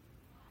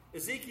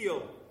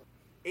 Ezekiel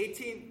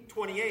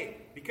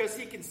 18:28. Because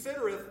he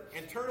considereth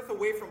and turneth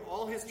away from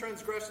all his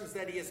transgressions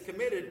that he has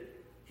committed,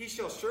 he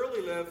shall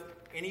surely live,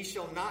 and he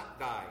shall not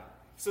die.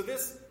 So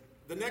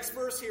the next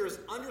verse here is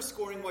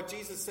underscoring what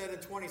Jesus said in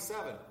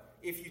 27.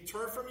 If you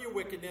turn from your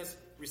wickedness,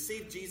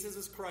 receive Jesus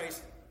as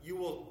Christ, you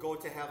will go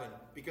to heaven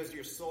because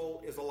your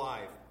soul is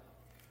alive.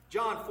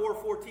 John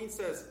 4:14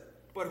 says,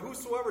 but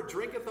whosoever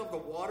drinketh of the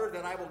water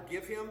that I will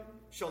give him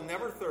shall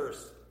never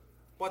thirst.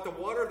 But the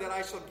water that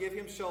I shall give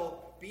him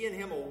shall be in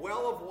him a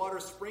well of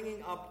water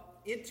springing up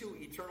into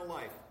eternal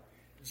life.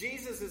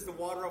 Jesus is the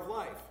water of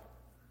life.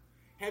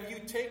 Have you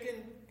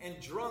taken and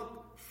drunk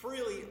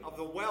freely of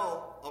the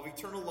well of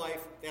eternal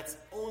life that's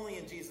only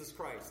in Jesus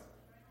Christ?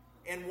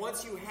 And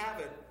once you have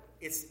it,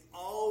 it's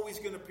always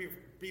going to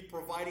be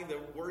providing the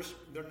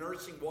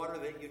nourishing water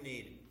that you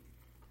need.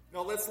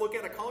 Now let's look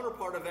at a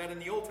counterpart of that in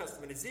the Old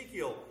Testament.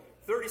 Ezekiel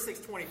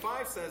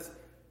 36:25 says,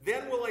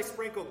 then will I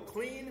sprinkle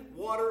clean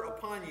water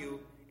upon you,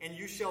 and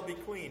you shall be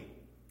clean.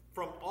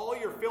 From all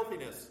your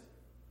filthiness,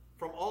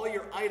 from all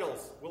your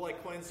idols will I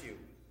cleanse you.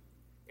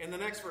 And the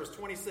next verse,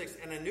 26,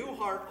 and a new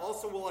heart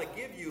also will I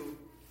give you,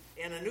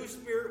 and a new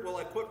spirit will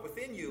I put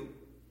within you,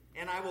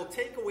 and I will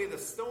take away the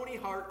stony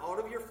heart out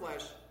of your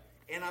flesh,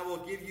 and I will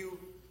give you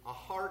a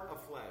heart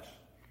of flesh.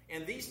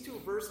 And these two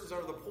verses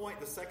are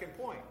the second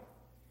point.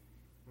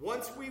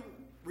 Once we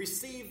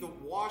receive the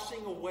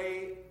washing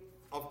away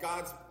of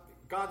God's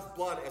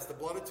blood as the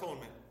blood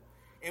atonement,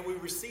 and we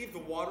receive the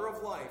water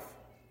of life,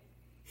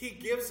 he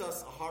gives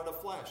us a heart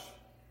of flesh.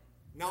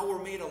 Now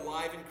we're made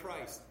alive in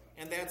Christ.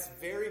 And that's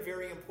very,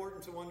 very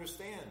important to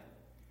understand.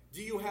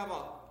 Do you have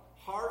a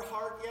hard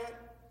heart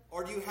yet?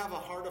 Or do you have a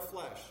heart of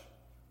flesh?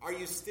 Are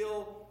you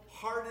still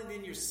hardened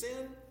in your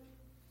sin?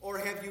 Or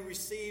have you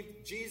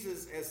received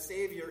Jesus as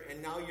Savior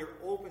and now you're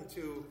open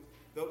to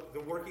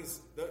the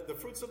workings, the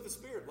fruits of the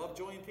Spirit, love,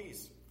 joy, and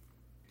peace?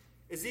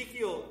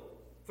 Ezekiel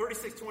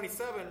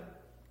 36:27,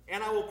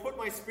 and I will put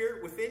my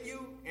Spirit within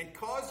you and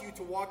cause you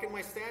to walk in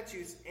my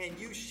statutes, and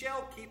you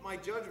shall keep my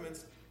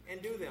judgments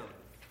and do them.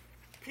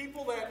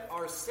 People that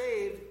are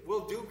saved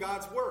will do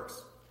God's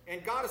works.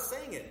 And God is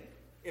saying it.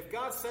 If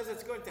God says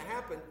it's going to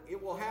happen,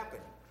 it will happen.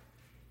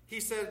 He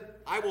said,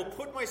 I will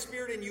put my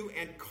Spirit in you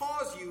and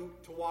cause you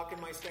to walk in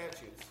my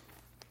statutes.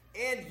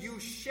 And you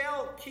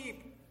shall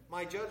keep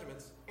my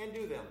judgments and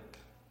do them.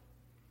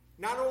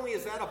 Not only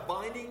is that a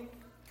binding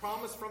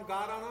promise from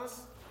God on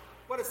us,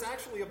 but it's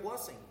actually a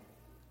blessing.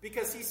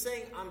 Because he's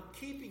saying, I'm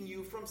keeping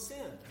you from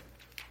sin.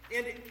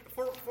 And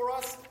for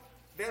us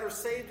that are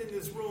saved in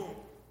this room,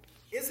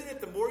 isn't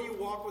it the more you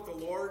walk with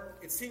the Lord,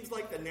 it seems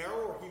like the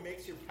narrower he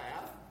makes your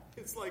path?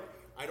 It's like,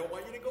 I don't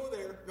want you to go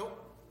there.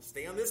 Nope,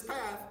 stay on this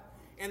path.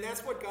 And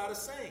that's what God is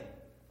saying.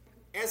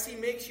 As he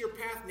makes your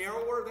path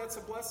narrower, that's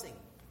a blessing.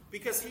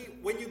 Because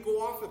when you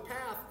go off the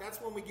path, that's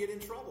when we get in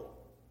trouble.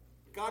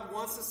 God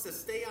wants us to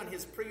stay on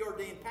his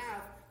preordained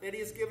path that he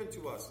has given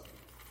to us.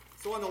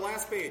 So on the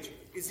last page,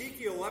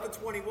 Ezekiel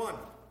 11:21.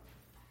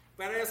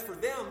 But as for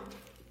them,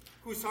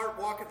 whose heart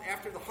walketh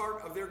after the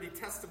heart of their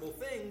detestable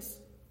things,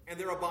 and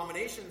their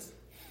abominations,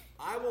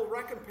 I will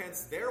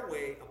recompense their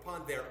way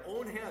upon their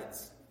own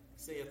heads,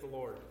 saith the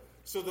Lord.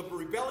 So the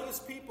rebellious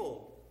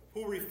people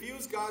who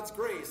refuse God's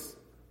grace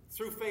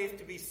through faith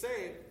to be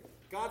saved,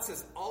 God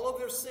says all of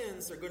their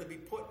sins are going to be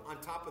put on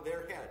top of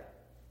their head.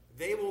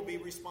 They will be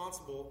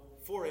responsible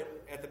for it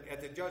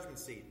at the judgment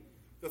seat.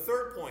 The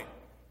third point,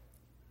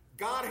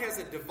 God has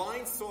a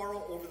divine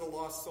sorrow over the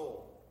lost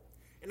soul.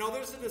 And now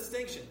there's a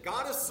distinction.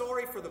 God is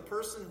sorry for the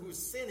person who's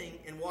sinning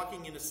and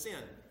walking into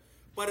sin.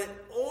 But it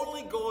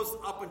only goes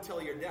up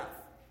until your death.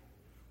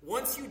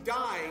 Once you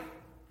die,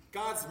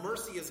 God's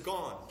mercy is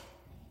gone.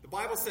 The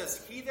Bible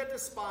says, he that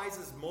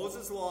despises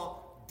Moses'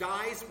 law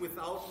dies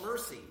without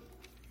mercy.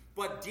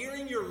 But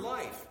during your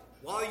life,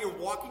 while you're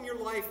walking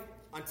your life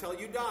until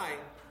you die,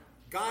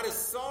 God is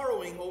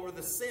sorrowing over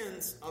the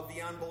sins of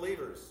the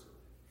unbelievers.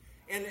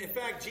 And in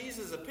fact,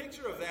 Jesus is a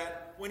picture of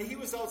that. When he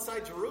was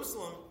outside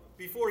Jerusalem,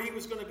 before he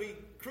was going to be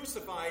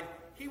crucified,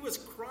 he was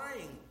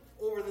crying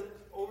over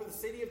the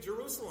city of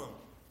Jerusalem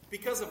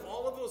because of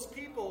all of those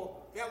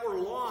people that were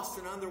lost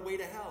and on their way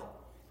to hell.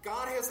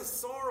 God has a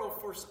sorrow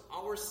for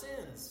our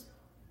sins.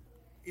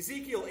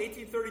 Ezekiel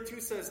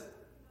 18:32 says,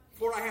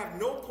 For I have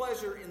no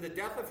pleasure in the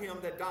death of him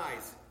that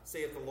dies,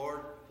 saith the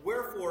Lord.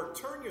 Wherefore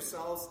turn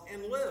yourselves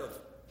and live.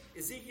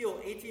 Ezekiel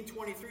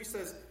 18:23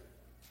 says,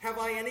 Have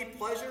I any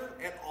pleasure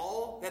at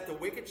all that the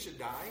wicked should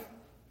die?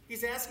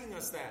 He's asking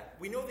us that.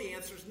 We know the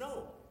answer is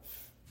no.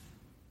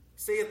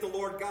 Saith the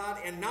Lord God,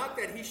 and not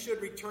that he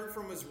should return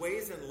from his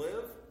ways and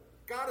live.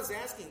 God is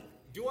asking,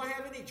 do I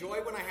have any joy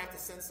when I have to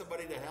send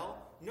somebody to hell?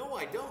 No,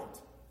 I don't.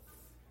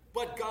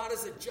 But God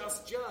is a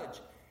just judge.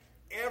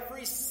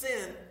 Every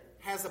sin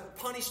has a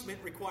punishment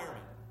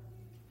requirement.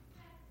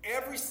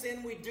 Every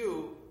sin we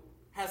do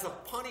has a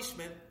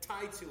punishment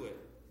tied to it.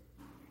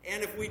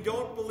 And if we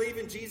don't believe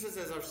in Jesus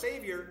as our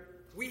Savior,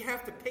 we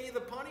have to pay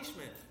the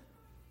punishment.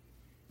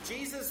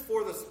 Jesus,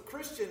 for the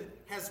Christian,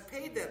 has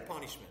paid that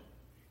punishment.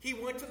 He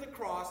went to the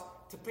cross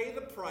to pay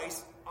the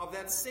price of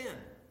that sin.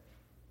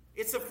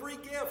 It's a free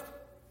gift.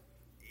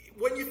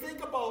 When you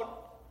think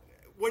about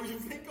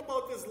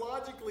this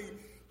logically,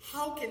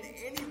 how can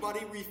anybody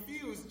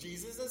refuse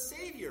Jesus as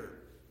Savior?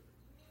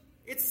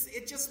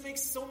 It just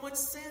makes so much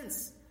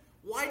sense.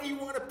 Why do you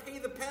want to pay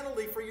the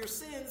penalty for your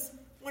sins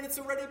when it's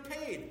already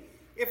paid?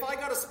 If I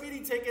got a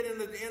speeding ticket and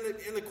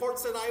the court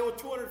said I owe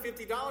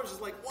 $250,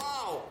 it's like,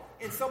 wow.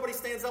 And somebody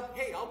stands up,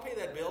 hey, I'll pay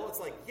that bill. It's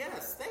like,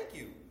 yes, thank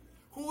you.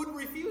 Who would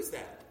refuse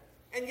that?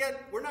 And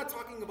yet, we're not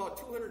talking about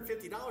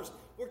 $250.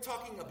 We're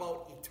talking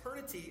about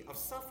eternity of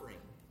suffering.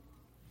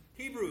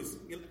 Hebrews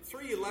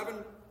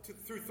 3:11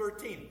 through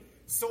 13.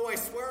 So I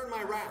swear in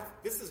my wrath.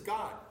 This is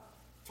God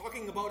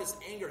talking about his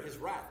anger, his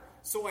wrath.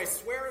 So I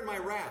swear in my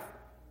wrath,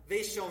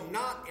 they shall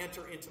not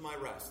enter into my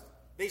rest.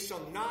 They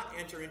shall not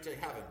enter into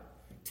heaven.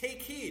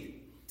 Take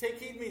heed. Take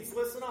heed means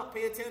listen up,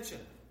 pay attention.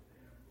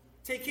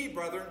 Take heed,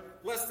 brethren,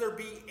 lest there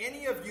be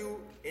any of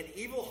you an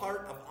evil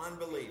heart of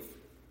unbelief.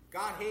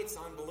 God hates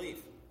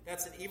unbelief.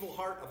 That's an evil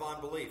heart of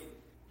unbelief.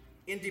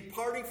 In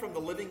departing from the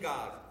living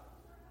God.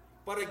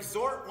 But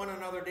exhort one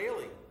another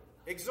daily.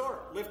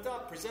 Exhort, lift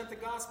up, present the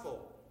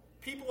gospel.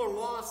 People are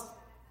lost.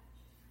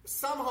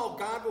 Somehow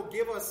God will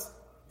give us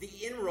the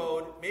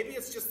inroad. Maybe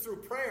it's just through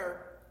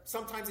prayer.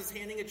 Sometimes it's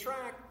handing a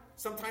tract.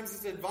 Sometimes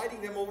it's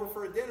inviting them over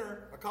for a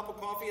dinner, a cup of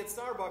coffee at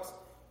Starbucks.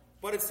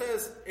 But it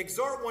says,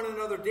 exhort one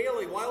another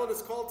daily while it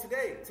is called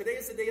today. Today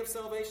is the day of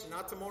salvation,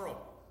 not tomorrow.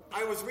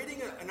 I was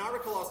reading an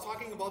article. I was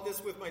talking about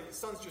this with my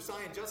sons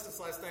Josiah and Justice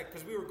last night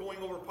because we were going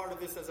over part of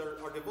this as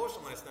our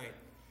devotion last night.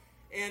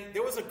 And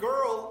there was a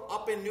girl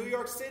up in New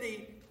York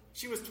City.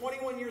 She was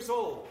 21 years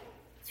old.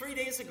 3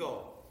 days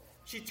ago,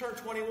 she turned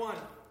 21.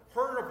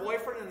 Her and her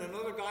boyfriend and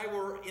another guy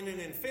were in an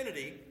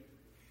Infiniti.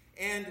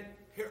 And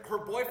her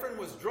boyfriend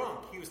was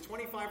drunk. He was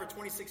 25 or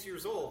 26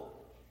 years old.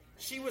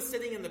 She was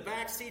sitting in the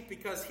back seat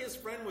because his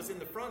friend was in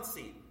the front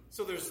seat.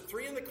 So there's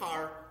 3 in the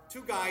car,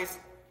 2 guys.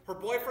 Her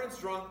boyfriend's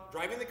drunk,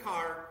 driving the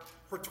car.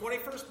 Her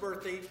 21st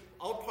birthday,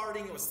 out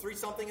partying. It was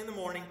 3-something in the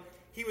morning.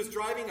 He was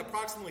driving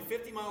approximately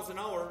 50 miles an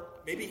hour.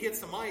 Maybe hit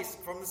some ice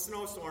from the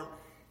snowstorm.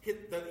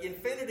 Hit the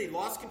Infiniti,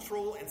 lost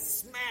control, and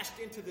smashed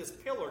into this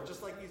pillar,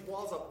 just like these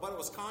walls up, but it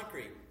was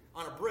concrete,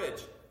 on a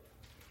bridge.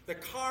 The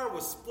car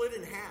was split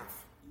in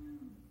half.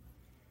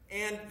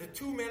 And the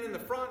 2 men in the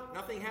front,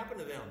 nothing happened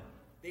to them.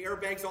 The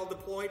airbags all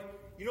deployed.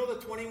 You know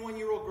the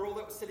 21-year-old girl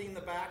that was sitting in the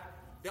back?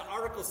 The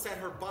article said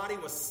her body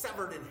was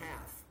severed in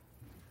half.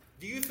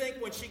 Do you think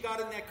when she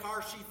got in that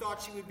car, she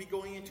thought she would be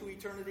going into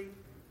eternity?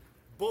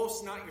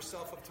 Boast not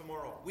yourself of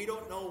tomorrow. We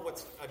don't know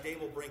what a day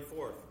will bring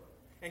forth.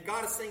 And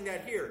God is saying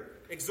that here.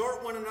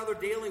 Exhort one another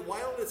daily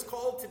while it is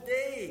called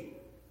today,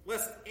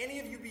 lest any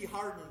of you be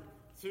hardened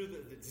through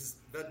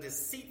the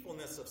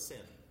deceitfulness of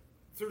sin,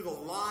 through the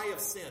lie of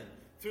sin,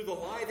 through the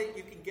lie that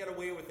you can get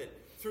away with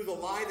it, through the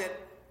lie that,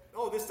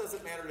 oh, this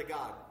doesn't matter to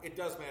God. It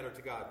does matter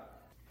to God.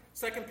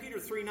 2 Peter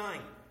 3:9,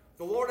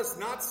 the Lord is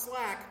not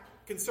slack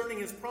concerning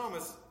his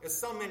promise, as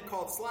some men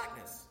called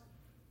slackness,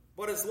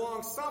 but is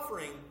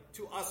long-suffering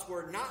to us,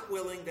 we're not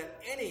willing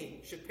that any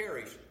should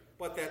perish,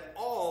 but that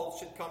all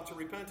should come to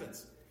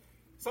repentance.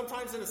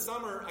 Sometimes in the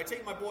summer, I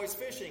take my boys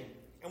fishing,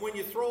 and when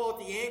you throw out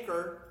the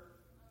anchor,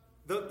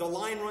 the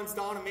line runs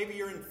down, and maybe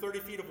you're in 30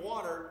 feet of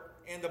water,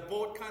 and the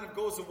boat kind of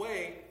goes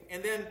away,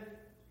 and then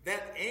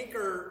that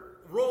anchor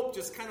rope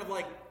just kind of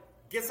like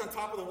gets on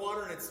top of the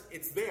water, and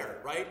it's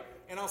there, right?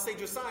 And I'll say,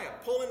 Josiah,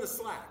 pull in the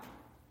slack.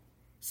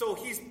 So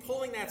he's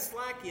pulling that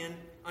slack in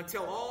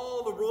until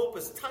all the rope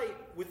is tight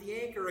with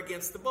the anchor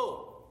against the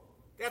boat.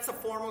 That's a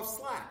form of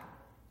slack.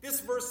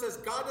 This verse says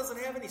God doesn't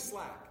have any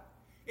slack.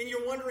 And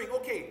you're wondering,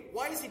 okay,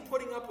 why is he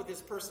putting up with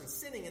this person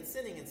sinning and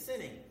sinning and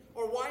sinning?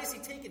 Or why is he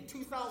taking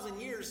 2,000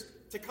 years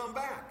to come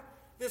back?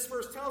 This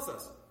verse tells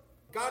us,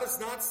 God is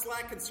not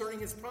slack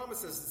concerning his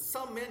promises.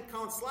 Some men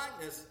count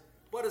slackness,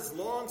 but is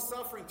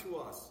long-suffering to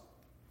us,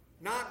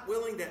 not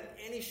willing that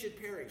any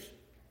should perish.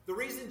 The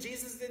reason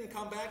Jesus didn't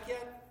come back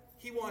yet,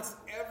 he wants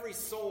every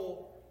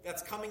soul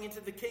that's coming into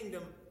the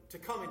kingdom to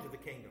come into the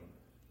kingdom.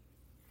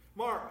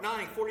 Mark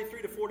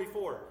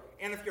 9:43-44.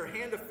 And if your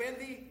hand offend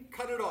thee,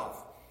 cut it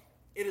off.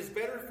 It is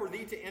better for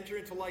thee to enter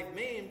into life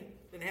maimed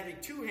than having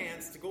 2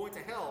 hands to go into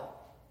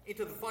hell,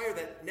 into the fire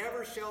that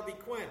never shall be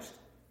quenched,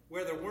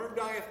 where the worm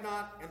dieth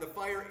not and the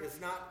fire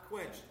is not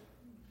quenched.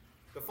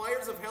 The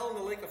fires of hell and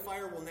the lake of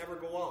fire will never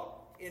go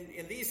out.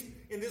 In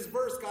this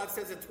verse, God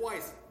says it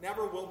twice.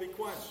 Never will be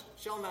quenched.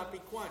 Shall not be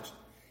quenched.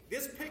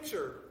 This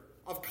picture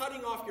of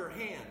cutting off your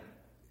hand,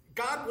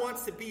 God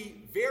wants to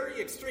be very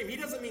extreme. He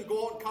doesn't mean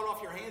go out and cut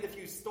off your hand if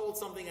you stole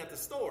something at the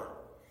store.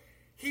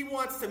 He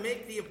wants to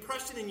make the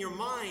impression in your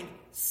mind,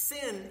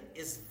 sin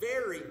is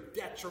very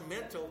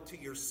detrimental to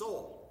your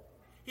soul.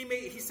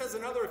 He says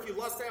another, if you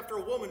lust after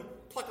a woman,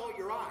 pluck out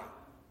your eye.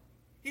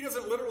 He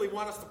doesn't literally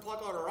want us to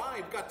pluck out our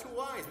eye. We've got 2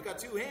 eyes, we've got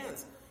 2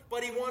 hands.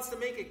 But he wants to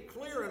make it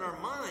clear in our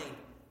mind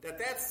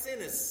that sin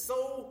is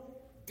so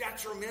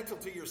detrimental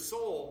to your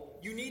soul,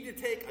 you need to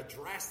take a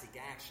drastic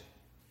action.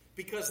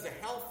 Because the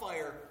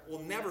hellfire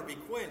will never be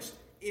quenched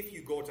if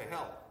you go to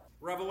hell.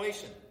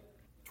 Revelation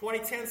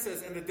 20:10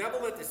 says, and the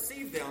devil that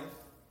deceived them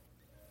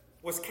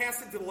was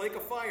cast into the lake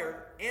of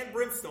fire and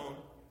brimstone,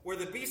 where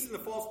the beast and the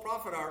false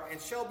prophet are,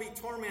 and shall be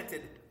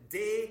tormented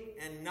day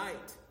and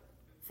night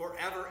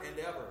forever and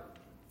ever.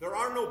 There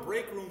are no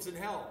break rooms in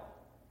hell.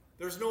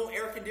 There's no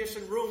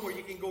air-conditioned room where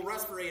you can go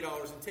rest for 8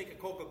 hours and take a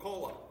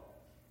Coca-Cola.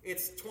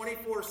 It's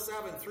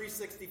 24/7,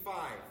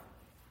 365.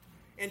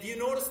 And do you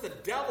notice the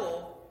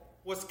devil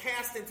was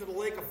cast into the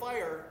lake of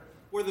fire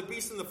where the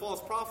beast and the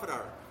false prophet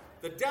are?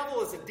 The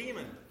devil is a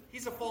demon.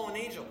 He's a fallen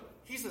angel.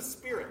 He's a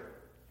spirit.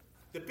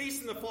 The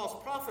beast and the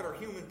false prophet are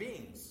human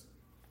beings.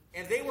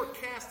 And they were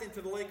cast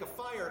into the lake of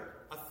fire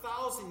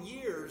 1,000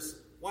 years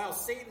while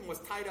Satan was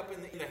tied up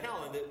in the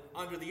hell,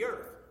 under the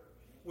earth,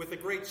 with a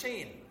great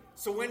chain.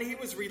 So when he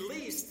was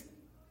released,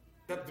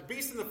 the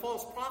beast and the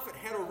false prophet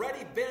had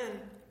already been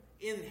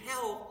in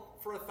hell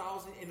for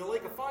 1,000, in the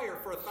lake of fire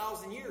for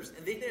 1,000 years.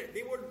 And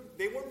they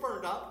weren't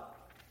burned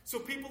up. So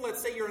people that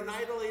say you're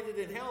annihilated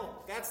in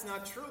hell, that's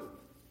not true.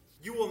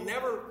 You will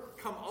never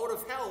come out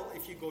of hell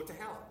if you go to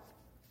hell.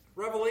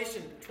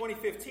 Revelation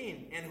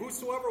 20:15, and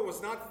whosoever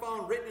was not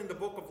found written in the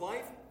book of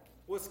life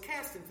was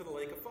cast into the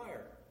lake of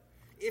fire.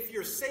 If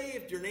you're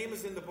saved, your name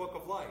is in the book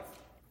of life.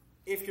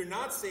 If you're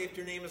not saved,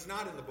 your name is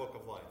not in the book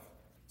of life.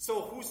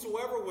 So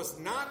whosoever was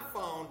not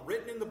found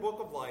written in the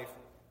book of life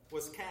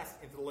was cast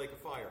into the lake of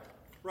fire.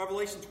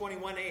 Revelation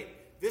 21:8.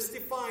 This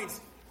defines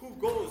who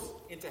goes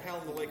into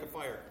hell in the lake of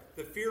fire.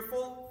 The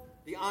fearful,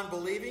 the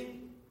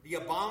unbelieving, the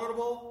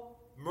abominable,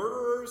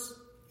 murderers,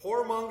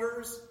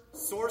 whoremongers,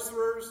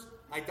 sorcerers,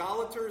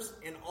 idolaters,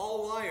 and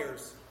all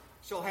liars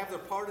shall have their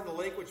part in the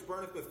lake which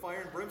burneth with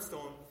fire and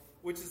brimstone,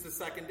 which is the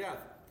second death.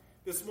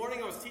 This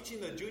morning I was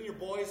teaching the junior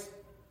boys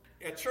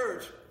at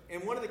church,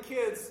 and one of the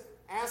kids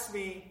asked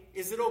me,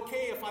 is it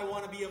okay if I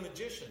want to be a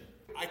magician?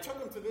 I took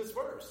him to this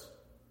verse.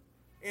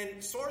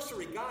 And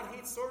sorcery, God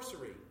hates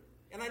sorcery.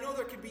 And I know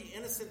there can be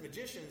innocent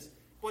magicians,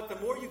 but the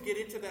more you get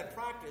into that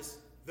practice,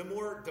 the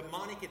more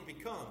demonic it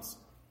becomes.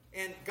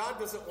 And God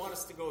doesn't want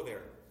us to go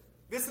there.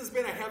 This has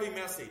been a heavy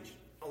message.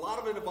 A lot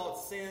of it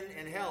about sin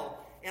and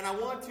hell. And I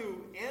want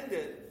to end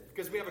it,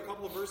 because we have a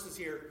couple of verses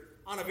here,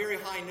 on a very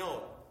high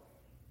note.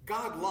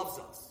 God loves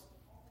us.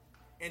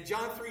 And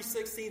John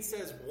 3:16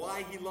 says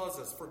why he loves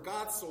us. For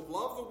God so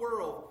loved the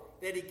world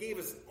that he gave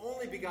his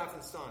only begotten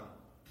Son,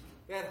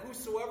 that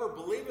whosoever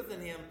believeth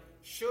in him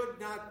should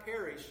not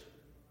perish,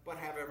 but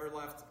have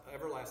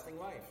everlasting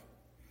life.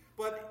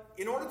 But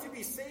in order to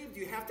be saved,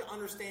 you have to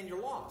understand you're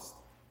lost.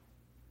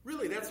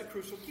 Really, that's a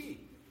crucial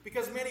key.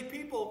 Because many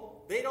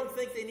people, they don't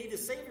think they need a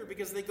Savior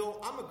because they go,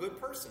 I'm a good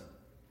person.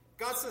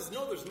 God says,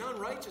 no, there's none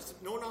righteous,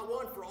 no, not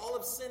one, for all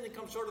have sinned and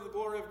come short of the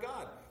glory of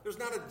God. There's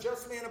not a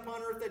just man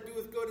upon earth that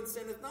doeth good and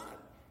sinneth not.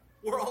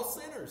 We're all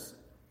sinners.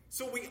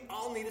 So we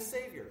all need a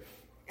Savior.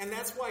 And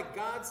that's why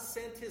God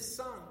sent his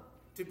Son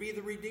to be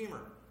the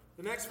Redeemer.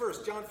 The next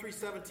verse, John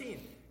 3:17.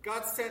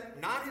 God sent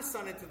not his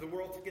Son into the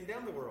world to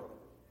condemn the world,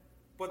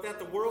 but that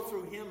the world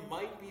through him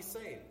might be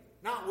saved.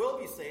 Not will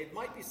be saved,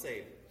 might be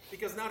saved.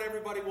 Because not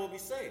everybody will be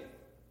saved.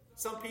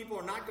 Some people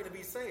are not going to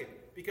be saved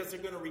because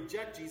they're going to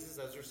reject Jesus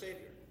as their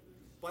Savior.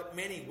 But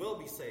many will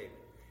be saved.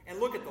 And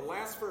look at the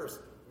last verse.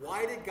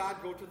 Why did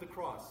God go to the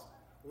cross?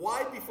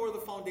 Why before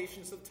the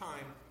foundations of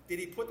time did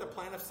he put the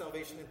plan of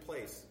salvation in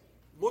place?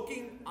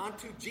 Looking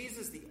unto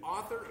Jesus, the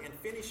author and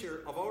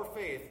finisher of our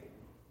faith,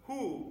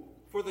 who,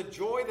 for the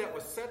joy that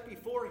was set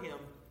before him,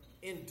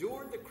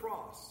 endured the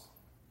cross,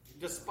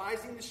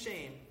 despising the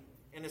shame,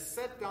 and is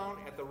set down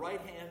at the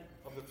right hand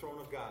of the throne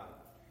of God.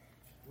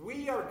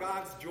 We are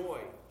God's joy.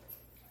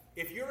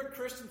 If you're a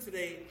Christian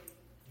today,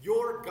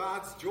 you're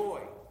God's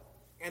joy.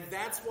 And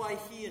that's why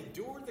he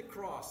endured the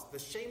cross, the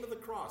shame of the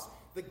cross.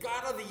 The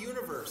God of the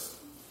universe.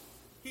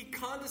 He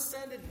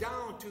condescended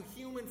down to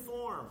human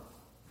form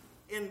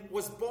and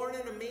was born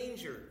in a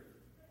manger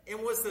and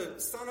was the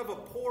son of a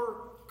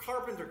poor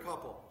carpenter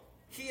couple.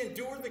 He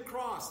endured the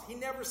cross. He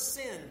never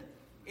sinned,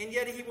 and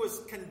yet he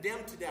was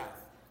condemned to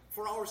death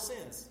for our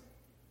sins.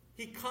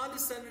 He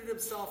condescended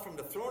himself from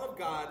the throne of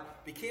God,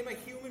 became a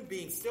human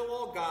being, still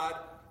all God,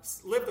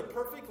 lived a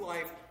perfect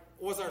life,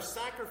 was our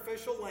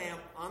sacrificial lamb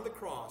on the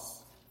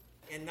cross,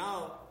 and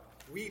now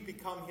we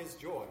become his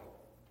joy.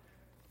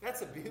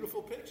 That's a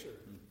beautiful picture.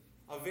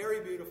 A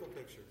very beautiful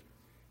picture.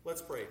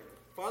 Let's pray.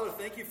 Father,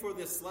 thank you for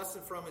this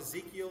lesson from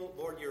Ezekiel.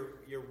 Lord,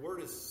 your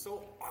word is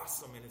so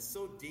awesome and it's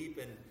so deep,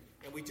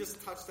 and we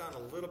just touched on a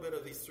little bit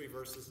of these 3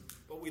 verses,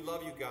 but we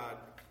love you, God.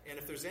 And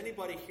if there's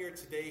anybody here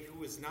today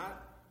who has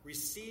not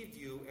received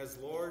you as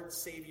Lord,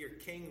 Savior,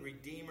 King,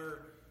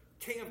 Redeemer,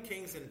 King of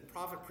Kings, and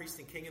Prophet, Priest,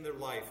 and King in their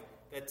life,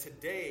 that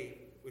today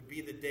would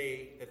be the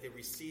day that they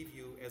receive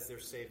you as their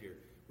Savior.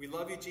 We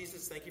love you,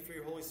 Jesus. Thank you for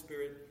your Holy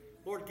Spirit.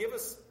 Lord, give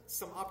us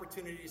some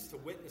opportunities to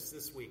witness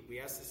this week. We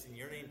ask this in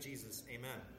your name, Jesus. Amen.